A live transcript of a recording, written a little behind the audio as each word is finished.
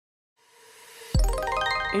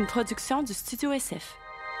une production du Studio SF.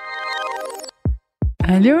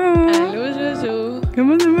 Allô? Allô, Jojo.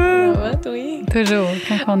 Comment ça va? Ça va, toi? Toujours,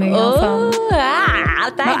 quand on est ensemble.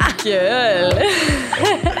 Ta gueule!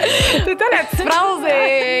 C'est toi la petite phrase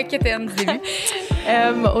qui était du début.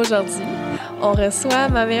 Aujourd'hui, on reçoit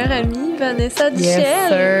ma meilleure amie, Vanessa Duchel. Yes,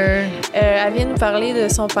 sir. Elle vient nous parler de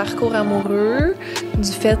son parcours amoureux,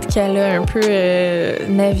 du fait qu'elle a un peu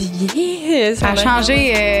navigué. Ça a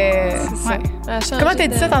changé. Ouais. Comment t'as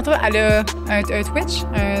dit ça tantôt? Elle a un Twitch?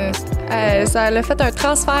 Ça elle a fait un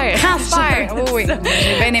transfert. Transfert! Oui.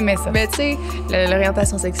 J'ai bien aimé ça. Mais tu sais,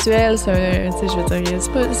 l'orientation sexuelle, c'est un. Tu sais, je veux dire,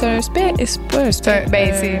 c'est un spé. C'est pas un spé.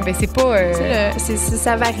 C'est pas.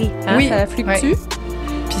 Ça varie. Hein? Oui. Ça fluctue. Ouais.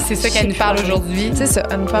 Puis c'est ça qu'elle nous parle aujourd'hui. C'est ça,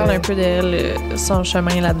 elle nous parle un peu de son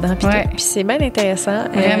chemin là-dedans. Puis c'est bien intéressant.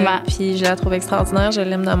 Vraiment. Puis je la trouve extraordinaire, je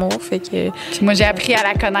l'aime d'amour. Fait que. Puis moi, j'ai appris à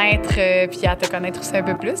la connaître, puis à te connaître aussi un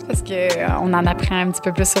peu plus, parce qu'on en apprend un petit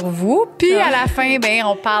peu plus sur vous. Puis à la fin, ben,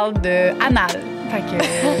 on parle de anal. Fait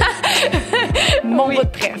que. Mon bout de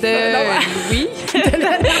presse. Oui.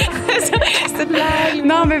 C'est une blague.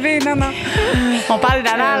 Non, bébé, non. On parle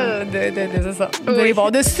d'anal, de ça. Oui.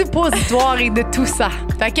 De suppositoire et de tout ça.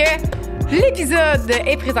 Fait que l'épisode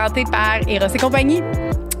est présenté par Eros et compagnie,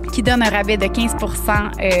 qui donne un rabais de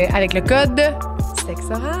 15% avec le code Sexe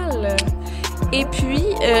oral. Et puis,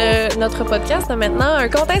 notre podcast a maintenant un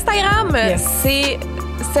compte Instagram. Yes. C'est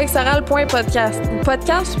sexeoral.podcast.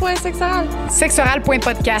 Podcast.sexeoral.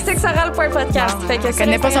 Sexeoral.podcast. Sexeoral.podcast. Fait que je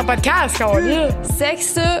connais pas son podcast, qu'on dit.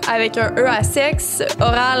 Sexe avec un E à sexe,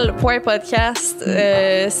 oral.podcast.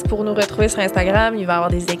 C'est pour nous retrouver sur Instagram. Il va y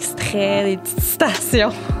avoir des extraits, des petites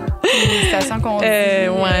citations. Des citations qu'on dit.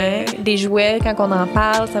 Ouais. Des jouets, quand on en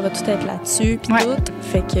parle, ça va tout être là-dessus. Puis Ouais. tout.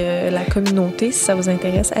 Fait que la communauté, si ça vous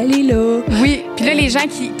intéresse, allez là. Oui. Puis là, les gens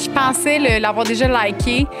qui pensaient l'avoir déjà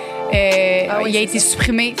liké, il a été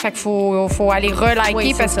supprimé. Fait qu'il faut aller reliker,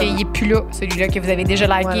 Oui, parce qu'il n'est plus là, celui-là que vous avez déjà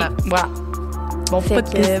liké. Voilà. Bon Fait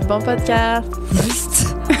podcast. que, bon podcast.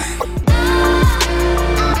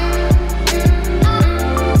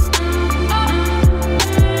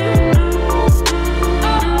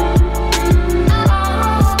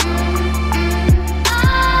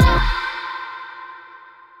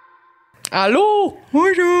 Allô?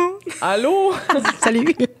 Bonjour. Allô?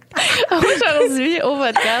 Salut. Aujourd'hui, au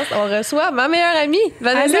podcast, on reçoit ma meilleure amie,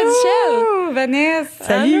 Vanessa Duchel. Vanessa.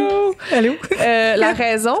 Salut. Allô. La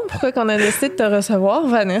raison pourquoi on a décidé de te recevoir,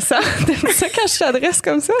 Vanessa, t'aimes ça quand je t'adresse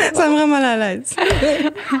comme ça? Ça me rend mal à l'aise.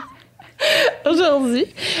 Aujourd'hui,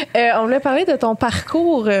 on voulait parler de ton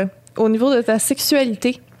parcours au niveau de ta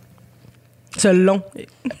sexualité. Ce long.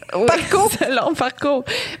 Parcours? Ce long parcours.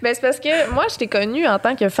 Ben, c'est parce que moi, je t'ai connue en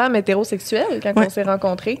tant que femme hétérosexuelle quand on s'est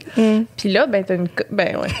rencontrés. Puis là, ben, t'as une...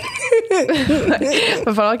 Ben, ouais.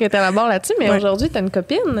 Va falloir que tu élabores là-dessus, mais aujourd'hui, t'as une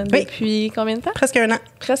copine depuis combien de temps? Presque un an.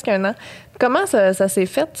 Presque un an. Comment ça s'est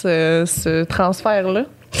fait, ce transfert-là?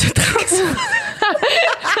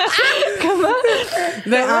 Comment?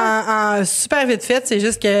 Ben, en super vite fait, c'est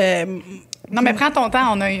juste que. Non, mais prends ton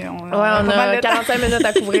temps, on a 45 minutes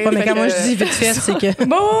à couvrir. Ouais, mais quand moi je dis vite fait, c'est que.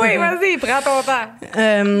 Bon, oui, vas-y, prends ton temps.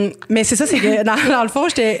 Mais c'est ça, c'est que dans le fond,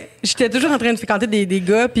 j'étais toujours en train de fréquenter des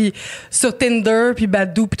gars, puis sur Tinder, puis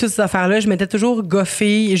Badoo, puis toutes ces affaires-là, je m'étais toujours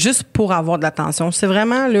goffée juste pour avoir de l'attention. C'est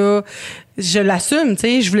vraiment, là, je l'assume, tu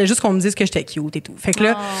sais, je voulais juste qu'on me dise que j'étais cute et tout. Fait que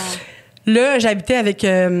là, j'habitais avec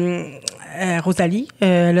Rosalie,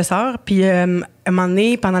 le sœur, puis à un moment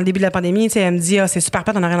donné, pendant le début de la pandémie, tu sais, elle me dit « Ah, c'est super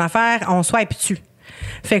plate, on n'a rien à faire, on swipe dessus. »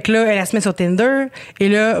 Fait que là, elle se met sur Tinder, et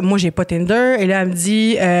là, moi, j'ai pas Tinder, et là, elle me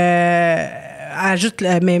dit ajoute,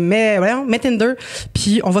 mets Tinder,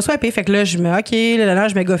 puis on va swiper. Fait que là, je me là,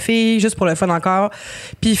 je me goffais juste pour le fun encore.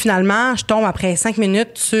 Puis finalement, je tombe après 5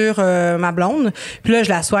 minutes sur ma blonde, puis là, je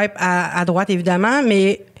la swipe à droite, évidemment,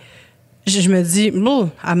 mais je me dis,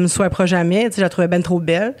 elle me swipera jamais, tu sais, je la trouvais ben trop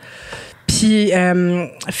belle. Puis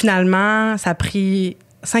finalement, ça a pris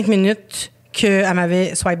 5 minutes qu'elle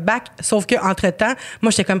m'avait swipe back, sauf que entre-temps,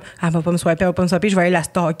 moi, j'étais comme, elle va pas me swiper, je vais aller la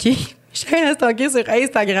stalker. J'ai allé la stalker sur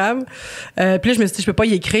Instagram. Puis là, je me suis dit, je peux pas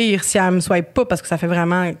y écrire si elle me swipe pas, parce que ça fait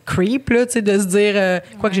vraiment creep, là, tu sais, de se dire,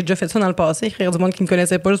 quoi que j'ai déjà fait ça dans le passé, écrire du monde qui me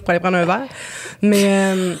connaissait pas juste pour aller prendre un verre.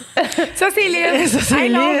 Mais ça, c'est Liz. Ça, c'est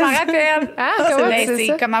Liz. Non, je m'en rappelle. Comment c'est tu sais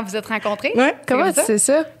ça? comment vous êtes rencontrés? ouais. Comment tu sais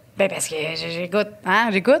ça? Ben, parce que j'écoute.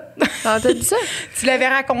 J'écoute. Ah, t'as dit ça? Tu l'avais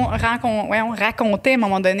raconté à un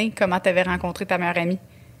moment donné, comment tu avais rencontré ta meilleure amie.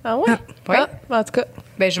 Ah ouais? Oui. Ah, en tout cas.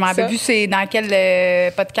 Ben, je m'en rappelle plus c'est dans quel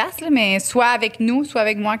podcast, là, mais soit avec nous, soit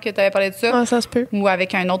avec moi que tu avais parlé de ça. Ah, ça se peut. Ou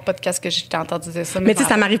avec un autre podcast que j'ai entendu dire ça. Mais tu sais,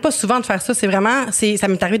 ça m'arrive pas souvent de faire ça. C'est vraiment, ça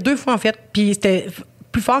m'est arrivé 2 fois, en fait. Puis c'était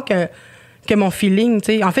plus fort que que mon feeling,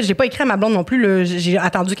 tu sais. En fait, j'ai pas écrit à ma blonde non plus, là. J'ai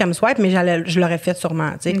attendu qu'elle me swipe, mais je l'aurais fait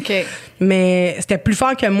sûrement, tu sais. OK. Mais c'était plus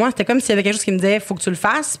fort que moi. C'était comme s'il y avait quelque chose qui me disait, faut que tu le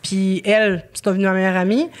fasses. Puis elle, c'est devenue ma meilleure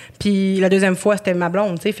amie. Puis la deuxième fois, c'était ma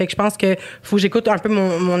blonde, tu sais. Fait que je pense que faut que j'écoute un peu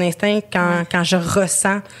mon instinct quand je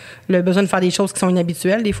ressens le besoin de faire des choses qui sont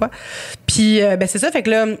inhabituelles, des fois. Puis, ben, c'est ça. Fait que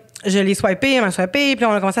là, je l'ai swipé, elle m'a swipé, puis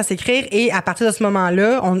on a commencé à s'écrire. Et à partir de ce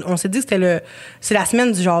moment-là, on s'est dit que c'est la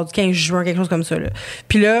semaine du 15 juin, quelque chose comme ça, là.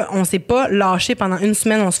 Puis là, on s'est pas lâché pendant une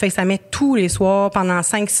semaine. On se FaceTimait tous les soirs, pendant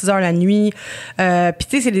 5-6 heures la nuit. Puis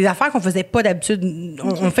tu sais, c'est des affaires qu'on faisait pas d'habitude.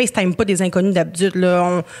 On FaceTime pas des inconnus d'habitude,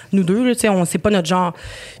 là. Nous deux, là, tu sais, c'est pas notre genre.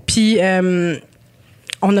 Puis,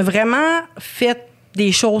 on a vraiment fait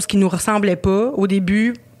des choses qui nous ressemblaient pas au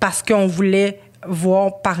début parce qu'on voulait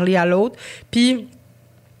parler à l'autre. Puis,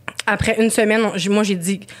 après une semaine, moi, j'ai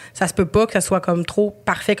dit ça se peut pas que ça soit comme trop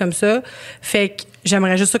parfait comme ça. Fait que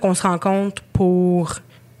j'aimerais juste qu'on se rencontre pour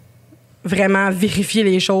vraiment vérifier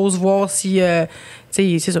les choses, voir si... tu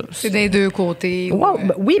sais, c'est ça. C'est des deux côtés. Wow,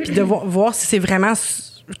 ben oui, puis de voir si c'est vraiment...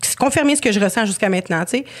 confirmer ce que je ressens jusqu'à maintenant,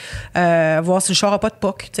 tu sais. Voir si le chat n'a pas de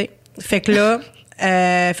poc, tu sais. Fait que là...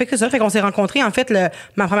 fait que ça, fait qu'on s'est rencontrés. En fait,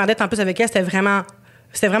 ma première date en plus avec elle, c'était vraiment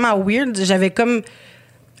weird. J'avais comme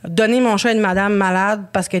donné mon chat à une madame malade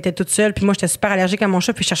parce qu'elle était toute seule. Puis moi, j'étais super allergique à mon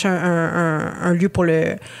chat. Puis je cherchais un lieu pour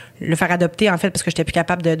le faire adopter, en fait, parce que j'étais plus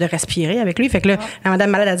capable de respirer avec lui. Fait que là, la madame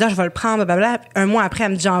malade a dit, je vais le prendre, blablabla. Un mois après,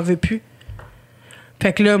 elle me dit, j'en veux plus.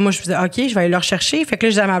 Fait que là, moi, je me disais, OK, je vais aller le rechercher. Fait que là,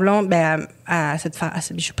 je disais à ma blonde, ben, à cette femme,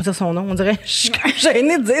 je vais pas dire son nom, on dirait, je suis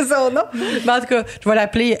gênée de dire son nom. Mais en tout cas, je vais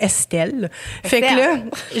l'appeler Estelle. Fait que là,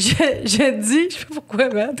 je dis, je sais pas pourquoi,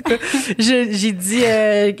 mais en tout cas, j'ai dit,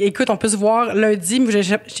 écoute, on peut se voir lundi, mais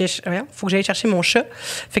faut que j'aille chercher mon chat.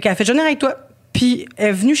 Fait qu'elle a fait, je viens avec toi. Puis, elle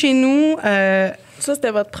est venue chez nous, ça,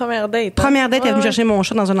 c'était votre première date. Première date, elle est venue chercher mon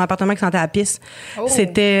chat dans un appartement qui sentait à la pisse. Oh.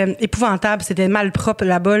 C'était épouvantable, c'était mal propre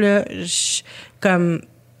là-bas, là. Comme...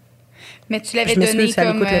 Mais tu l'avais Je m'excuse donné si elle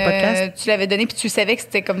comme... écoute le podcast. tu l'avais donné puis tu savais que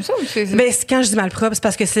c'était comme ça? Ou Ben, quand je dis malpropre, c'est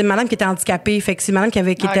parce que c'est une madame qui était handicapée. Fait que c'est une madame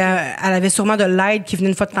elle avait sûrement de l'aide qui venait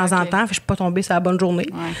une fois de temps en temps. Fait que je suis pas tombée sur la bonne journée.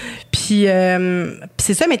 Ouais. Puis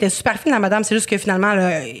c'est ça, mais elle était super fine, la madame. C'est juste que finalement,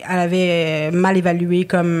 elle avait mal évalué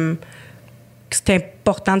comme que c'était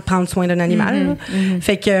important de prendre soin d'un animal.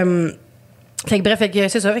 Fait que bref,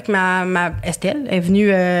 c'est ça. Fait que ma Estelle est venue,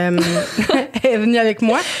 est venue avec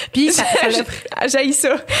moi. Puis J'haïs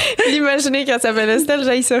ça. L'imaginer qu'elle s'appelle Estelle,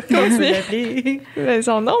 j'haïs ça. Continue.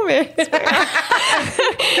 Son nom, mais...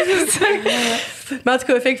 Mais en tout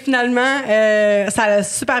cas, fait que finalement, ça a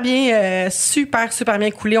super bien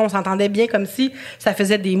coulé. On s'entendait bien comme si ça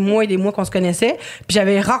faisait des mois et des mois qu'on se connaissait. Puis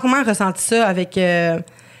j'avais rarement ressenti ça avec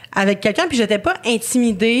quelqu'un, puis j'étais pas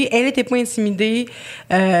intimidée, elle était pas intimidée.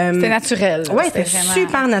 C'était naturel. Ouais, c'était vraiment...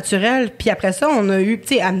 super naturel. Puis après ça, on a eu,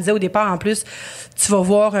 tu sais, elle me disait au départ, en plus, tu vas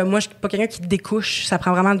voir, moi, je suis pas quelqu'un qui découche. Ça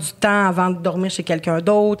prend vraiment du temps avant de dormir chez quelqu'un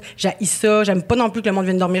d'autre. J'haïs ça. J'aime pas non plus que le monde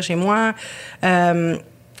vienne dormir chez moi.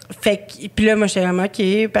 Fait que, puis là, moi, j'étais comme,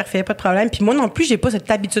 OK, parfait, pas de problème. Puis moi non plus, j'ai pas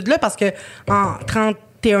cette habitude-là parce que en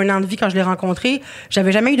 31 ans de vie, quand je l'ai rencontré,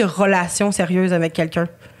 j'avais jamais eu de relation sérieuse avec quelqu'un.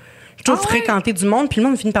 J'ai toujours fréquenté du monde, puis le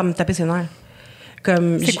monde finit par me taper ses nerfs.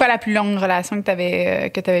 C'est quoi la plus longue relation que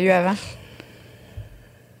t'avais eue avant?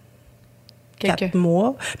 4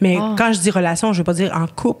 mois. Mais quand je dis relation, je veux pas dire en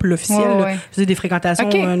couple officiel. Ouais. Je dis des fréquentations.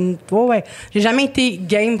 Okay. Ouais. J'ai jamais été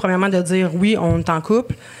game, premièrement, de dire oui, on est en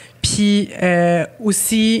couple. Puis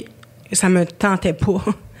aussi, ça me tentait pas.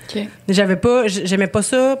 Okay. J'aimais pas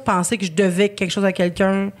ça, penser que je devais quelque chose à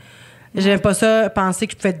quelqu'un. J'aimais pas ça, penser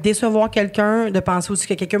que je pouvais décevoir quelqu'un, de penser aussi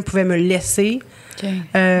que quelqu'un pouvait me laisser. Okay.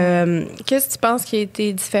 Qu'est-ce que tu penses qui a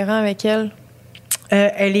été différent avec elle?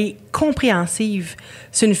 Elle est compréhensive.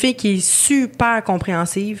 C'est une fille qui est super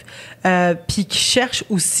compréhensive, puis qui cherche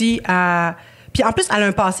aussi à... Puis en plus, elle a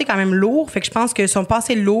un passé quand même lourd, fait que je pense que son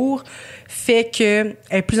passé lourd fait qu'elle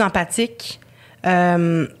est plus empathique,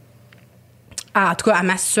 en tout cas à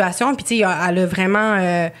ma situation. Puis tu sais, elle a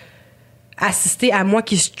vraiment... assisté à moi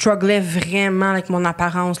qui strugglais vraiment avec mon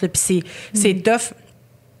apparence. Là. Puis c'est tough.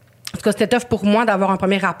 En tout cas, c'était tough pour moi d'avoir un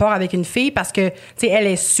premier rapport avec une fille parce que, tu sais, elle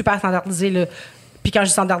est super standardisée. Là. Puis quand je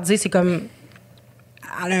dis standardisée, c'est comme...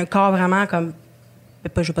 Elle a un corps vraiment comme...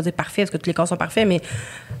 Je veux pas dire parfait, parce que tous les corps sont parfaits, mais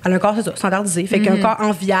elle a un corps, c'est ça, standardisé. Fait qu'un corps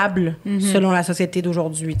enviable selon la société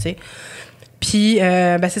d'aujourd'hui, tu sais. Puis,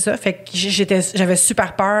 c'est ça. Fait que j'avais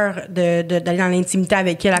super peur d'aller dans l'intimité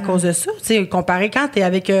avec elle à cause de ça. Tu sais, comparé quand t'es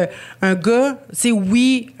avec un gars, tu sais,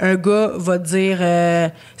 oui, un gars va te dire,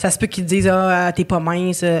 ça se peut qu'il te dise, t'es pas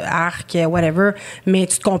mince, arc, whatever, mais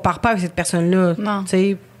tu te compares pas avec cette personne-là. Non. Tu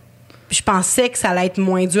sais, je pensais que ça allait être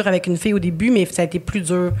moins dur avec une fille au début, mais ça a été plus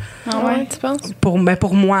dur. Ah ouais, tu penses? Pour moi,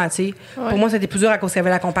 tu sais. Ouais. Pour moi, c'était plus dur à cause qu'il y avait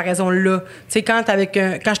la comparaison là. Tu sais, quand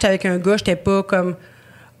j'étais avec un gars, j'étais pas comme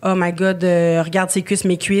oh my God, regarde ses cuisses,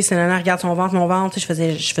 mes cuisses, regarde son ventre, mon ventre. Tu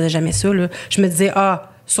sais, je faisais jamais ça, là. Je me disais,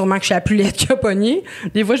 sûrement que je suis la plus laide qui a pogné.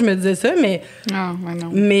 Des fois, je me disais ça, mais. Ah, ouais, non.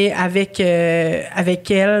 Mais avec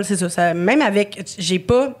elle, c'est ça. Même avec.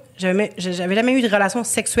 J'avais jamais eu de relation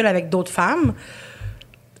sexuelle avec d'autres femmes.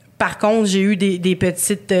 Par contre, j'ai eu des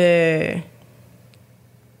petites. Des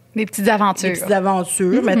petites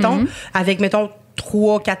aventures. Mettons, avec,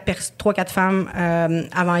 3-4 femmes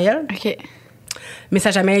avant elle. OK. Mais ça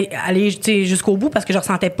n'a jamais allé jusqu'au bout parce que je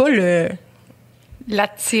ressentais pas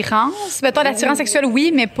l'attirance. Mettons, l'attirance sexuelle,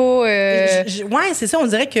 oui, mais pas. Ouais, c'est ça. On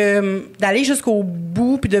dirait que d'aller jusqu'au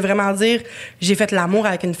bout puis de vraiment dire j'ai fait l'amour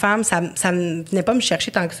avec une femme, ça ne venait pas me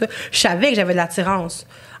chercher tant que ça. Je savais que j'avais de l'attirance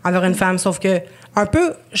envers une femme, sauf que un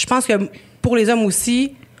peu, je pense que pour les hommes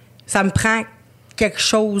aussi, ça me prend quelque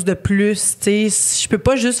chose de plus. Tu sais, je peux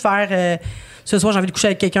pas juste faire. Ce soir, j'ai envie de coucher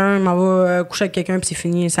avec quelqu'un, je m'en vais coucher avec quelqu'un, puis c'est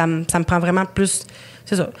fini. Ça me prend vraiment plus.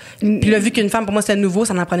 C'est ça. Puis là, vu qu'une femme, pour moi, c'était nouveau,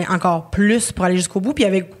 ça m'en prenait encore plus pour aller jusqu'au bout. Puis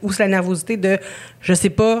avec aussi la nervosité de je sais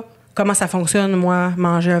pas comment ça fonctionne, moi,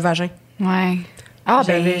 manger un vagin. Ouais.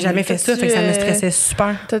 J'avais jamais fait ça, fait que ça me stressait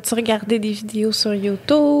super. T'as-tu regardé des vidéos sur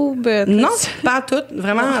YouTube? Non, pas toutes.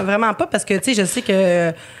 Vraiment pas, parce que, tu sais, je sais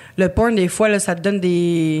que le porn, des fois, là, ça te donne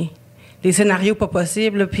des scénarios pas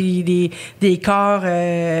possibles, là, puis des corps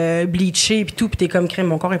bleachés, puis tout, puis t'es comme crème,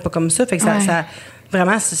 mon corps est pas comme ça. Fait que ça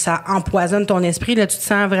vraiment, ça empoisonne ton esprit. Là, tu te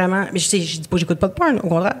sens vraiment. Mais je dis pas que j'écoute pas de porn, au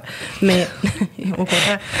contraire. Mais au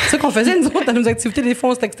contraire. C'est ça qu'on faisait, nous autres, dans nos activités. Des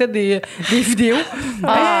fois, on se textait des vidéos.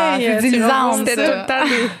 C'est délisant. C'était tout le temps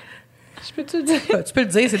des. Je peux te le dire? Tu peux le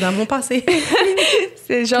dire, c'est dans mon passé.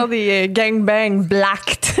 C'est genre des gangbang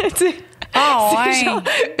black, tu sais. Ouais. C'est genre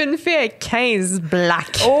une fille avec 15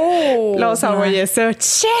 black. Oh! Là, on s'envoyait ça.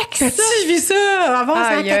 Check ça! Tu vis ça? Avant,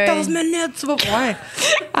 c'est 14 minutes, tu vas. Ouais.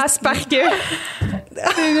 À ce parquet.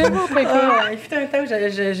 C'est n'importe quoi. Il fut un temps où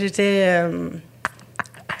j'étais.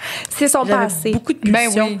 C'est son passé. Beaucoup de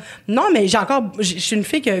pulsions. Ben oui. Non, mais je suis une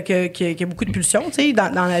fille qui a beaucoup de pulsions, tu sais,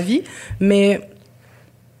 dans la vie. Mais.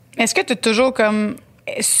 Est-ce que tu as toujours comme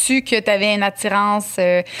su que tu avais une attirance?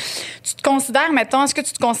 Tu te considères, mettons, est-ce que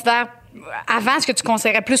tu te considères. Avant, est-ce que tu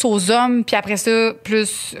considérais plus aux hommes, puis après ça,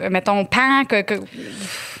 plus, mettons, pan que...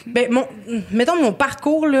 Ben, mettons, mon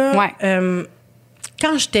parcours, là, Ouais.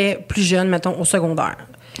 quand j'étais plus jeune, mettons, au secondaire,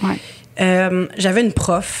 j'avais une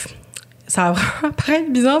prof. Ça va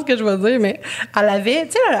paraître bizarre ce que je vais dire, mais elle avait,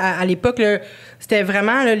 tu sais, à l'époque, là, c'était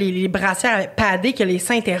vraiment là, les brassières padées, que les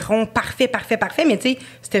seins étaient ronds, parfait, mais tu sais,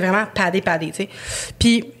 c'était vraiment padé, tu sais.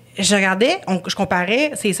 Puis je regardais, je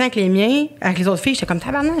comparais ses seins avec les miens, avec les autres filles, j'étais comme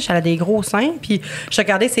tabarnak, elle a des gros seins, puis je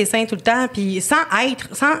regardais ses seins tout le temps, puis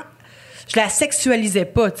je la sexualisais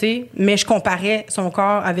pas, tu sais, mais je comparais son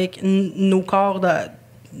corps avec nos corps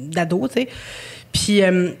d'ado, tu sais. Puis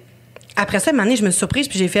après ça, une année, je me suis surprise,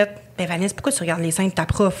 puis j'ai fait ben Vanessa, pourquoi tu regardes les seins de ta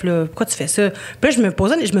prof, là? Pourquoi tu fais ça? Puis là, je me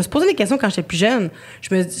suis posé des questions quand j'étais plus jeune.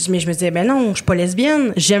 Je me disais, ben non, je suis pas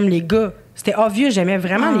lesbienne, j'aime les gars. C'était obvious, j'aimais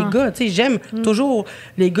vraiment les gars, tu sais, j'aime toujours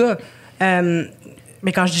les gars.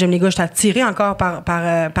 Mais quand je dis j'aime les gars, je suis attirée encore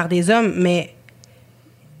par des hommes, mais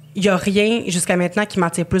il y a rien jusqu'à maintenant qui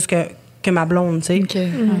m'attire plus que ma blonde, tu sais. Okay.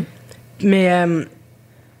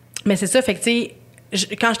 Mais c'est ça, fait que, tu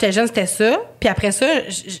sais, quand j'étais jeune, c'était ça. Puis après ça,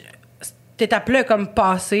 cette étape-là a comme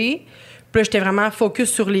passé. Puis là, j'étais vraiment focus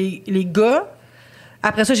sur les gars.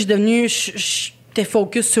 Après ça, j'étais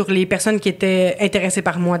focus sur les personnes qui étaient intéressées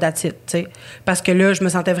par moi, that's it, tu sais. Parce que là, je me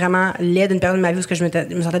sentais vraiment laide d'une période de ma vie où je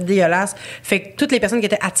me sentais dégueulasse. Fait que toutes les personnes qui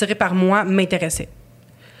étaient attirées par moi m'intéressaient.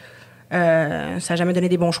 Ça n'a jamais donné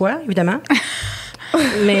des bons choix, évidemment.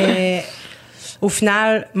 Mais au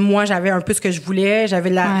final, moi, j'avais un peu ce que je voulais. J'avais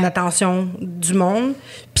l'attention du monde.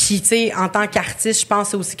 Puis, tu sais, en tant qu'artiste, je pense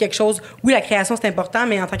que c'est aussi quelque chose... Oui, la création, c'est important,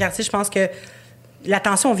 mais en tant qu'artiste, je pense que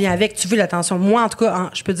l'attention vient avec. Tu veux l'attention. Moi, en tout cas,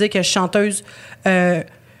 je peux dire que je suis chanteuse,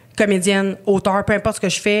 comédienne, auteure, peu importe ce que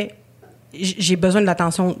je fais, j'ai besoin de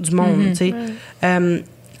l'attention du monde, tu sais.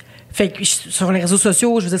 Fait que sur les réseaux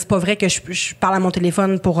sociaux, je veux dire, c'est pas vrai que je parle à mon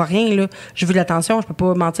téléphone pour rien, là. Je veux de l'attention, je peux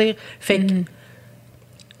pas mentir. Fait que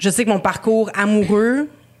je sais que mon parcours amoureux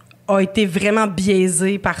a été vraiment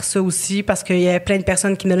biaisé par ça aussi, parce qu'il y avait plein de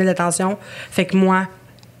personnes qui me donnaient de l'attention. Fait que moi,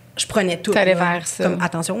 je prenais tout. T'allais vers ça. Comme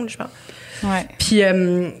attention, je pense. Ouais. Puis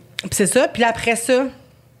c'est ça. Puis là, après ça,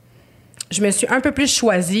 je me suis un peu plus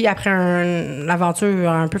choisie après une aventure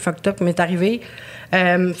un peu fucked up qui m'est arrivée.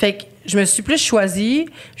 Fait que je me suis plus choisie,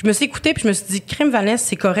 je me suis écoutée puis je me suis dit, crime Vanessa,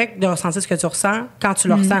 c'est correct de ressentir ce que tu ressens quand tu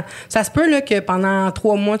le ressens. Ça se peut là, que pendant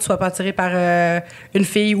 3 mois, tu sois pas attiré par une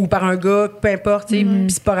fille ou par un gars, peu importe, tu sais, puis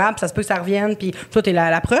c'est pas grave, ça se peut que ça revienne, puis toi, t'es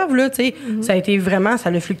la preuve, là, tu sais. Ça a été vraiment, ça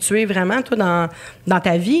a fluctué vraiment, toi, dans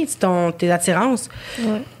ta vie, tes attirances.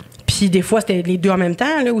 Ouais. Puis des fois, c'était les deux en même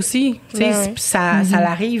temps, là, aussi. Tu sais, ça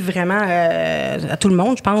arrive vraiment à tout le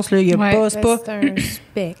monde, je pense. Là. Il y a pas, c'est pas... C'est un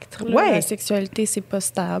spectre. Là. La sexualité, c'est pas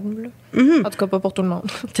stable. En tout cas, pas pour tout le monde.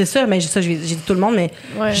 C'est ça, mais ça, j'ai dit tout le monde, mais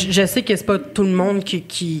je sais que c'est pas tout le monde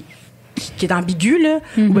qui est ambigu, là.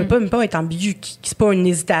 Ou même pas être ambigu, c'est pas une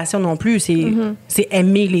hésitation non plus. C'est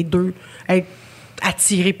aimer les deux, être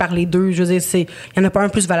attiré par les deux. Je veux dire, il y en a pas un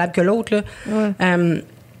plus valable que l'autre, là.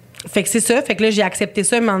 Fait que c'est ça. Fait que là, j'ai accepté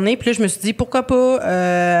ça un moment donné. Puis là, je me suis dit, pourquoi pas...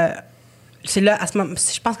 c'est là, à ce moment,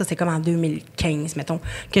 je pense que c'est comme en 2015, mettons,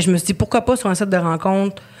 que je me suis dit, pourquoi pas sur un site de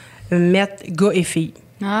rencontre mettre gars et filles.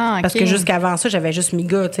 Ah, OK. Parce que jusqu'avant ça, j'avais juste mis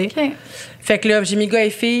gars, tu sais. Okay. Fait que là, j'ai mis gars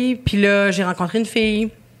et filles. Puis là, j'ai rencontré une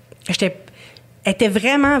fille. Elle était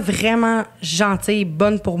vraiment, vraiment gentille,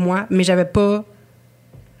 bonne pour moi, mais j'avais pas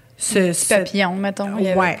ce papillon, mettons.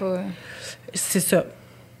 Ouais. Pas... C'est ça.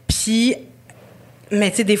 Puis... Mais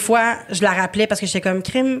tu sais, des fois, je la rappelais parce que j'étais comme,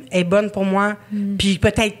 crime est bonne pour moi. Puis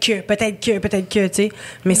peut-être que, tu sais.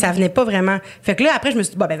 Mais ça venait pas vraiment. Fait que là, après, je me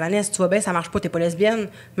suis dit, ben Vanessa, tu vois bien, ça marche pas, t'es pas lesbienne.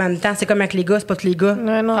 Mais en même temps, c'est comme avec les gars, c'est pas tous les gars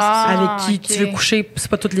avec qui tu veux coucher. C'est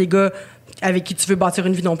pas tous les gars avec qui tu veux bâtir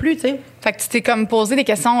une vie non plus, tu sais. Fait que tu t'es comme posé des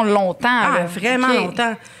questions longtemps. Ah, vraiment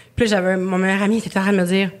longtemps. Puis là, j'avais mon meilleur ami qui était en train de me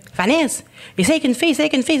dire, Vanessa, essaye avec une fille.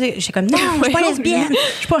 J'étais comme, non, je suis pas lesbienne.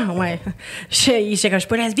 Je suis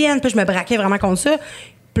pas lesbienne. Puis je me braquais vraiment contre ça.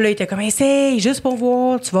 Puis là, il était comme, essaye, juste pour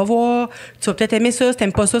voir, tu vas voir. Tu vas peut-être aimer ça. Si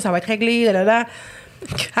t'aimes pas ça, ça va être réglé. Là.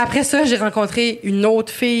 Après ça, j'ai rencontré une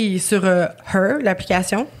autre fille sur Her,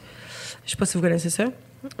 l'application. Je sais pas si vous connaissez ça.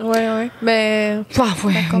 Ouais. Ben.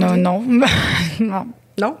 Non. Non.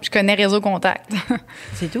 Non? Je connais Réseau Contact.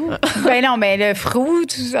 C'est tout? Ben non, mais le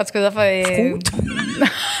Fruit, en tout cas, ça fait... Fruit?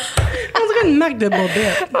 On dirait une marque de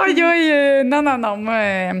bobette. Non, moi...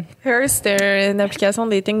 Her, c'était une application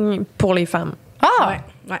de dating pour les femmes. Ah!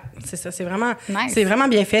 Ouais, c'est ça. C'est vraiment, nice. C'est vraiment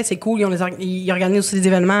bien fait. C'est cool. Ils organisent aussi des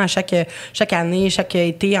événements à chaque année, chaque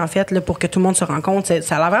été, en fait, là, pour que tout le monde se rencontre.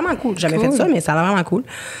 Ça a l'air vraiment cool. J'ai jamais fait ça, mais ça a l'air vraiment cool.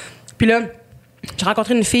 Puis là... J'ai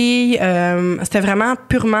rencontré une fille, c'était vraiment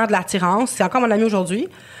purement de l'attirance. C'est encore mon amie aujourd'hui.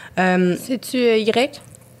 C'est-tu Y?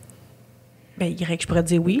 Ben, Y, je pourrais te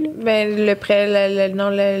dire oui. Là. Ben, la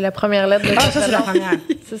première lettre de ça, c'est la première.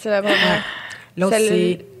 Ça, c'est la première. L'autre,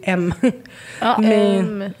 c'est M. Ah,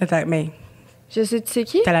 M. Attends, mais... Je sais, tu sais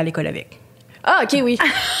qui? T'es allée à l'école avec. Ah, OK, oui.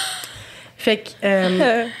 Fait que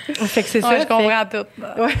c'est ça. Je comprends tout.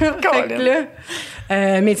 Ouais, fait que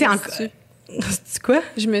là... mais tu sais, encore... C'est quoi?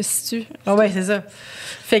 Je me situe. Ah ouais, c'est ça.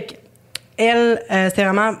 Fait que elle, c'était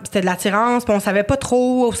de l'attirance, puis on savait pas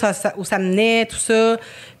trop où ça menait, tout ça.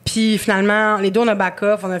 Puis finalement, les deux, on a back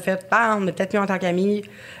off, on a fait, on est peut-être mieux en tant qu'amis.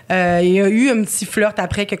 Il y a eu un petit flirt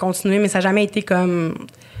après qui a continué, mais ça n'a jamais été comme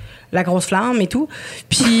la grosse flamme et tout.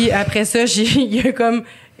 Puis après ça, je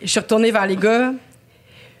suis retournée vers les gars.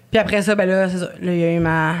 Puis après ça, ben là, c'est ça. Là, il y a eu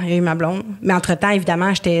ma blonde. Mais entre-temps,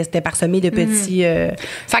 évidemment, c'était parsemé de petits...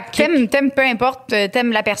 Fait que t'aimes peu importe,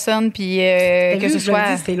 t'aimes la personne, puis que ce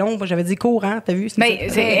soit... C'était long, j'avais dit court, hein, t'as vu?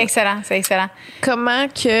 C'est excellent, c'est excellent. Comment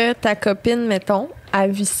que ta copine, mettons, a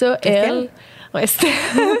vu ça, elle... Ouais,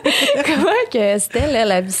 comment que Estelle,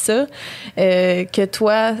 elle a vu ça, que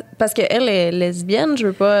toi... Parce qu'elle est lesbienne, je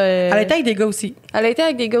veux pas... Elle a été avec des gars aussi. Elle a été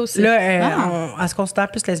avec des gars aussi. Là, elle se considère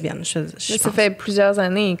plus lesbienne, ça fait plusieurs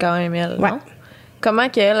années, quand même, elle, ouais. Non? Comment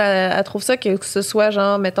qu'elle, elle trouve ça, que ce soit,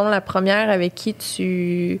 genre, mettons, la première avec qui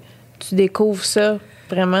tu découvres ça,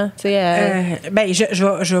 vraiment, tu sais... Ben,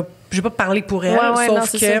 je vais pas parler pour elle,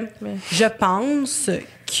 sauf que je pense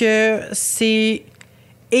que c'est...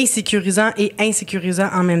 et sécurisant et insécurisant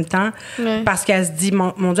en même temps, parce qu'elle se dit,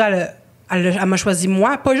 mon Dieu, elle m'a choisi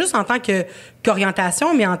moi, pas juste en tant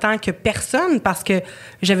qu'orientation, mais en tant que personne, parce que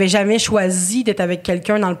j'avais jamais choisi d'être avec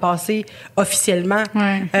quelqu'un dans le passé officiellement.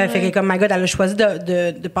 Fait que comme my God, elle a choisi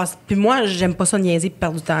de passer. Puis moi, j'aime pas ça niaiser et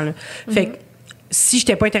perdre du temps. Là. Fait que si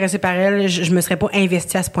j'étais pas intéressée par elle, je me serais pas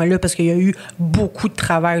investie à ce point-là, parce qu'il y a eu beaucoup de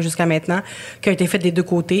travail jusqu'à maintenant qui a été fait des deux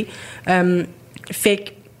côtés. Fait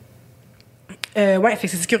que fait que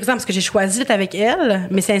c'est sécurisant parce que j'ai choisi d'être avec elle,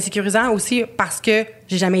 mais c'est insécurisant aussi parce que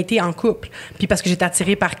j'ai jamais été en couple, puis parce que j'étais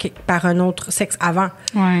attirée par un autre sexe avant.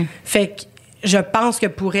 Ouais. Fait que je pense que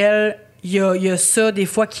pour elle, il y a ça des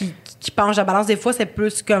fois qui qui penche la balance. Des fois, c'est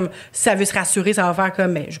plus comme, si elle veut se rassurer, ça va faire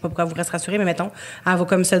comme, ben, je sais pas pourquoi elle voudrait se rassurer, mais mettons, elle va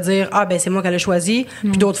comme se dire, ah, ben, c'est moi qu'elle a choisi.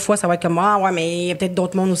 Puis d'autres fois, ça va être comme, ah, ouais, mais il y a peut-être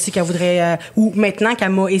d'autres mondes aussi qu'elle voudrait, ou maintenant qu'elle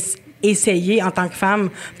m'a essayé en tant que femme,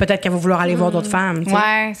 peut-être qu'elle va vouloir aller voir d'autres femmes, tu sais.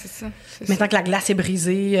 Ouais, c'est ça. Maintenant que la glace est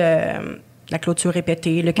brisée, la clôture est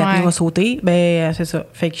pétée, le cadenas va sauter, ben c'est ça.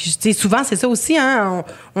 Fait que, tu sais, souvent, c'est ça aussi, hein.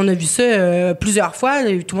 On a vu ça plusieurs fois.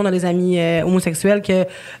 Tout le monde a des amis homosexuels que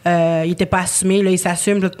ils étaient pas assumés, là, ils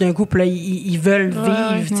s'assument, là, tout d'un coup, puis là, ils veulent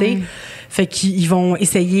vivre, tu sais. Fait qu'ils vont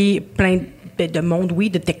essayer plein de monde, oui,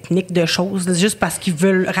 de techniques, de choses, juste parce qu'ils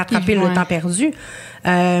veulent rattraper le temps perdu.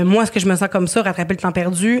 Moi, est-ce que je me sens comme ça, rattraper le temps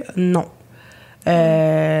perdu? Non.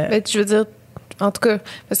 Ben, je veux dire, en tout cas,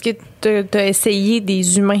 parce que t'as essayé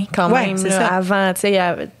des humains quand même c'est là, ça. avant, tu sais,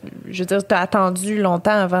 je veux dire, t'as attendu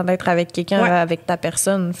longtemps avant d'être avec quelqu'un, avec ta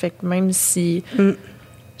personne. Fait que même si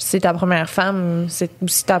c'est ta première femme, c'est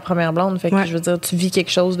aussi ta première blonde. Fait que je veux dire, tu vis quelque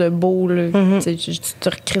chose de beau, là. Tu te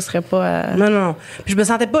recrisserais pas à... Non. Puis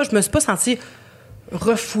je me suis pas sentie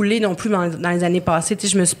refoulée non plus dans les années passées. Tu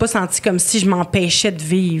sais, je me suis pas sentie comme si je m'empêchais de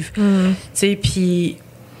vivre. Tu sais, puis...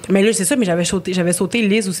 Mais là, c'est ça, mais j'avais sauté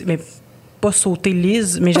Liz aussi. Mais pas sauté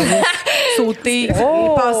Liz, mais j'avais sauté et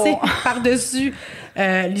passé par-dessus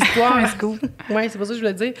l'histoire. Ouais, c'est pas ça que je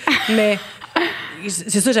voulais dire. Mais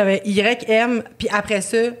c'est ça, j'avais YM, puis après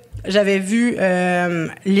ça, j'avais vu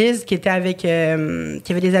Liz qui était avec... qui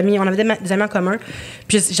avait des amis, on avait des amis en commun.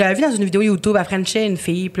 Puis j'avais vu dans une vidéo YouTube, elle frenchait une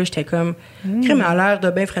fille, puis là, j'étais comme... Crème a l'air de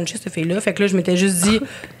bien frencher cette fille-là. Fait que là, je m'étais juste dit...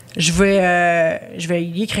 Je vais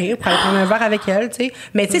y écrire pour aller prendre un verre avec elle, tu sais.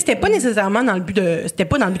 Mais tu sais, c'était pas nécessairement dans le but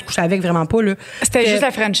de coucher avec, vraiment pas, là. C'était juste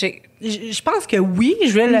la Frenchie. Je pense que oui,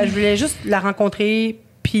 je voulais juste la rencontrer,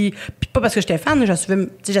 puis pas parce que j'étais fan, je la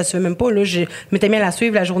suivais même pas, là. Je m'étais mis à la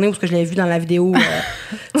suivre la journée où je l'avais vue dans la vidéo,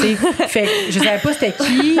 tu sais. Fait que je savais pas c'était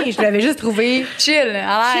qui, je l'avais juste trouvé chill,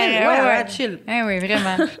 à l'air. Chill. Oui,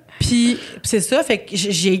 vraiment. Puis c'est ça, fait que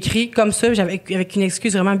j'ai écrit comme ça, avec une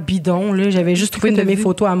excuse vraiment bidon, là. J'avais juste trouvé une de mes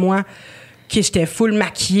photos à moi, que j'étais full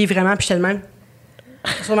maquillée, vraiment, puis j'étais de même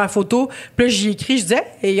sur ma photo. Puis là, j'ai écrit, je disais,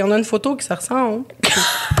 et il y en a une photo qui se ressemble.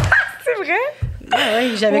 C'est vrai?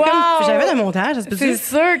 Ouais, j'avais un montage. C'est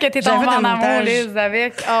sûr que t'es tombée en amour, Liz,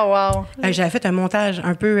 avec. Oh, wow. J'avais fait un montage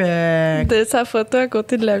un peu... De sa photo à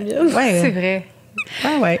côté de la mienne. Ouais. C'est vrai.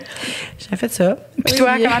 Ouais. J'avais fait ça. Puis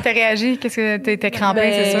toi, comment t'as réagi? Qu'est-ce que t'étais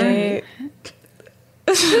crampée, c'est sûr?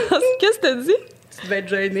 Qu'est-ce que t'as dit? Tu devais être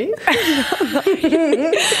gênée.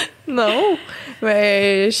 Non.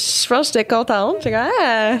 Mais je pense que j'étais contente. J'étais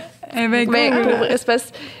comme, mais pour vrai, c'est parce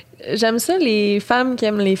que j'aime ça, les femmes qui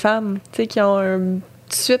aiment les femmes. Tu sais, qui ont tout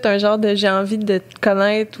de suite un genre de j'ai envie de te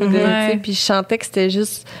connaître. Ou de, tu sais, puis je sentais que c'était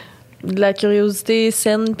juste de la curiosité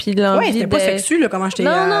saine puis de l'envie c'était pas sexu, là, comment j'étais...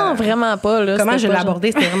 Non, vraiment pas. Là, comment je l'ai pas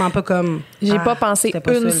abordé, c'était vraiment pas comme... J'ai pas pensé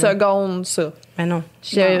une seconde, ça. Mais non.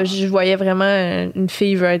 Je voyais vraiment une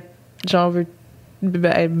fille veut être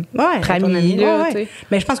amie, là, tu sais.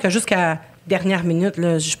 Mais je pense que jusqu'à dernière minute,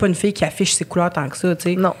 là, je suis pas une fille qui affiche ses couleurs tant que ça, tu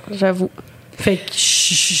sais. Non, j'avoue. Fait que je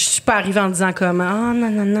suis pas arrivée en disant comme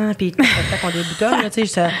non, puis on déboutonne, tu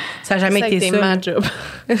sais, ça a jamais été ça. Ma job.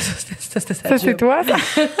 ça c'est toi, ça?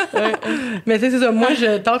 Mais tu sais, c'est ça. Moi,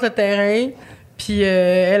 je tente le terrain, puis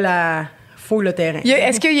elle a fouille le terrain.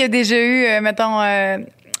 Est-ce qu'il y a déjà eu, mettons,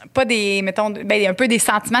 pas des, mettons, un peu des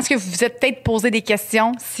sentiments? Est-ce que vous vous êtes peut-être posé des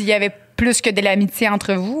questions s'il y avait plus que de l'amitié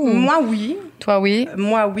entre vous? Ou? Moi, oui. Toi, oui?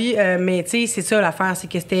 Moi, oui. Mais tu sais, c'est ça l'affaire,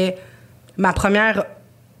 c'est que c'était ma première...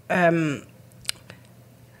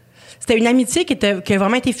 c'était une amitié qui a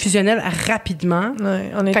vraiment été fusionnelle rapidement.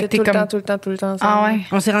 Ouais, on était tout le temps. Ah ouais.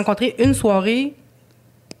 On s'est rencontrés une soirée,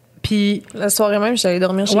 puis... La soirée même, j'allais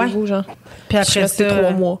dormir chez vous, genre. Puis après ça...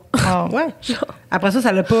 3 mois. Ah ouais. Après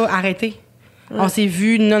ça l'a pas arrêté. Ouais. On s'est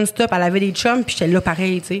vus non-stop. Elle avait des chums, puis j'étais là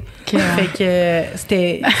pareil, tu sais. Fait que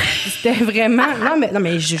c'était vraiment... Non,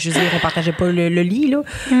 mais je veux dire, on partageait pas le lit, là.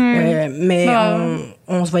 Mais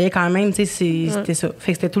on se voyait quand même, tu sais, c'était ça.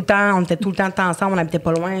 Fait que c'était tout le temps... On était tout le temps ensemble, on habitait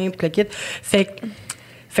pas loin, puis le kit. Fait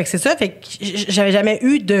que c'est ça. Fait que j'avais jamais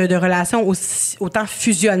eu de relation autant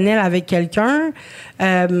fusionnelle avec quelqu'un.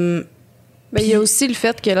 Il y a aussi le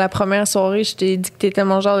fait que la première soirée, je t'ai dit que t'étais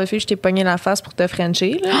mon genre de fille, je t'ai pogné la face pour te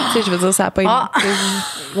frencher. Tu sais, je veux dire, ça a pas été...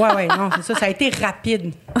 Ouais, non, c'est ça. Ça a été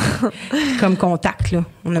rapide comme contact, là.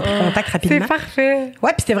 On a pris contact rapidement. C'est parfait.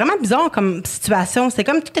 Ouais, puis c'était vraiment bizarre comme situation. C'était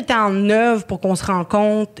comme tout était en œuvre pour qu'on se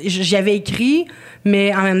rencontre. J'y avais écrit,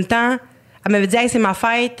 mais en même temps... Elle m'avait dit, hey, c'est ma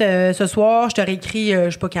fête ce soir, je t'aurais écrit, je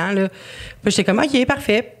sais pas quand, là. Puis j'étais comme, OK,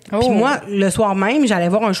 parfait. Puis moi, le soir même, j'allais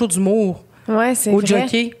voir un show d'humour. Ouais, c'est au vrai.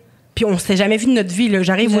 Jockey. Puis on s'était jamais vu de notre vie, là.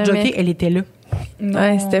 J'arrive au Jockey, elle était là.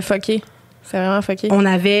 Ouais, c'était fucké. C'est vraiment fucké.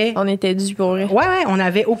 On était dû pour vrai. Ouais, on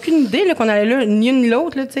avait aucune idée là, qu'on allait là, ni une ni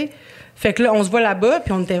l'autre, là, tu sais. Fait que là, on se voit là-bas,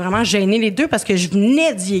 puis on était vraiment gênés les deux parce que je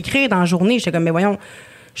venais d'y écrire dans la journée. J'étais comme, mais voyons,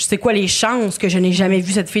 je sais quoi les chances que je n'ai jamais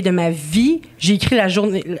vu cette fille de ma vie. J'ai écrit la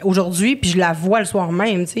journée aujourd'hui, puis je la vois le soir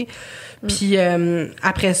même, tu sais. Puis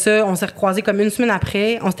après ça, on s'est recroisés comme une semaine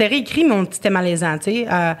après. On s'était réécrit, mais c'était malaisant, tu sais.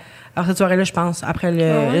 Alors cette soirée-là, je pense, après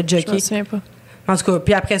le jockey. Je me souviens pas. En tout cas,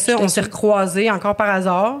 puis après ça, on s'est recroisés encore par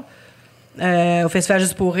hasard au Festival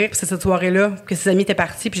Juste pour rire. Puis c'est cette soirée-là que ses amis étaient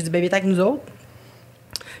partis, puis j'ai dit, ben, viens avec nous autres.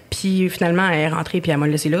 Puis finalement, elle est rentrée, puis elle m'a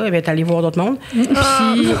laissé là. Elle est allée voir d'autres mondes. Puis,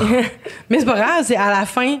 mais c'est pas grave, c'est à la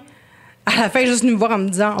fin, elle est juste venue me voir en me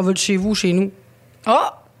disant, on va de chez vous ou chez nous. Oh!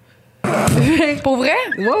 Pour vrai?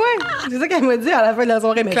 Ouais. C'est ça qu'elle m'a dit à la fin de la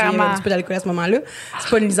soirée. Mais j'ai un petit peu d'alcool à ce moment-là. C'est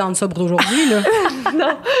pas une lisande sobre d'aujourd'hui, là.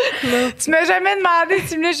 non. Tu m'as jamais demandé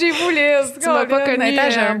si tu venais chez vous, Liz. Tu m'as pas connu,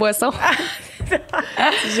 j'ai un boisson.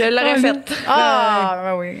 Je l'aurais faite.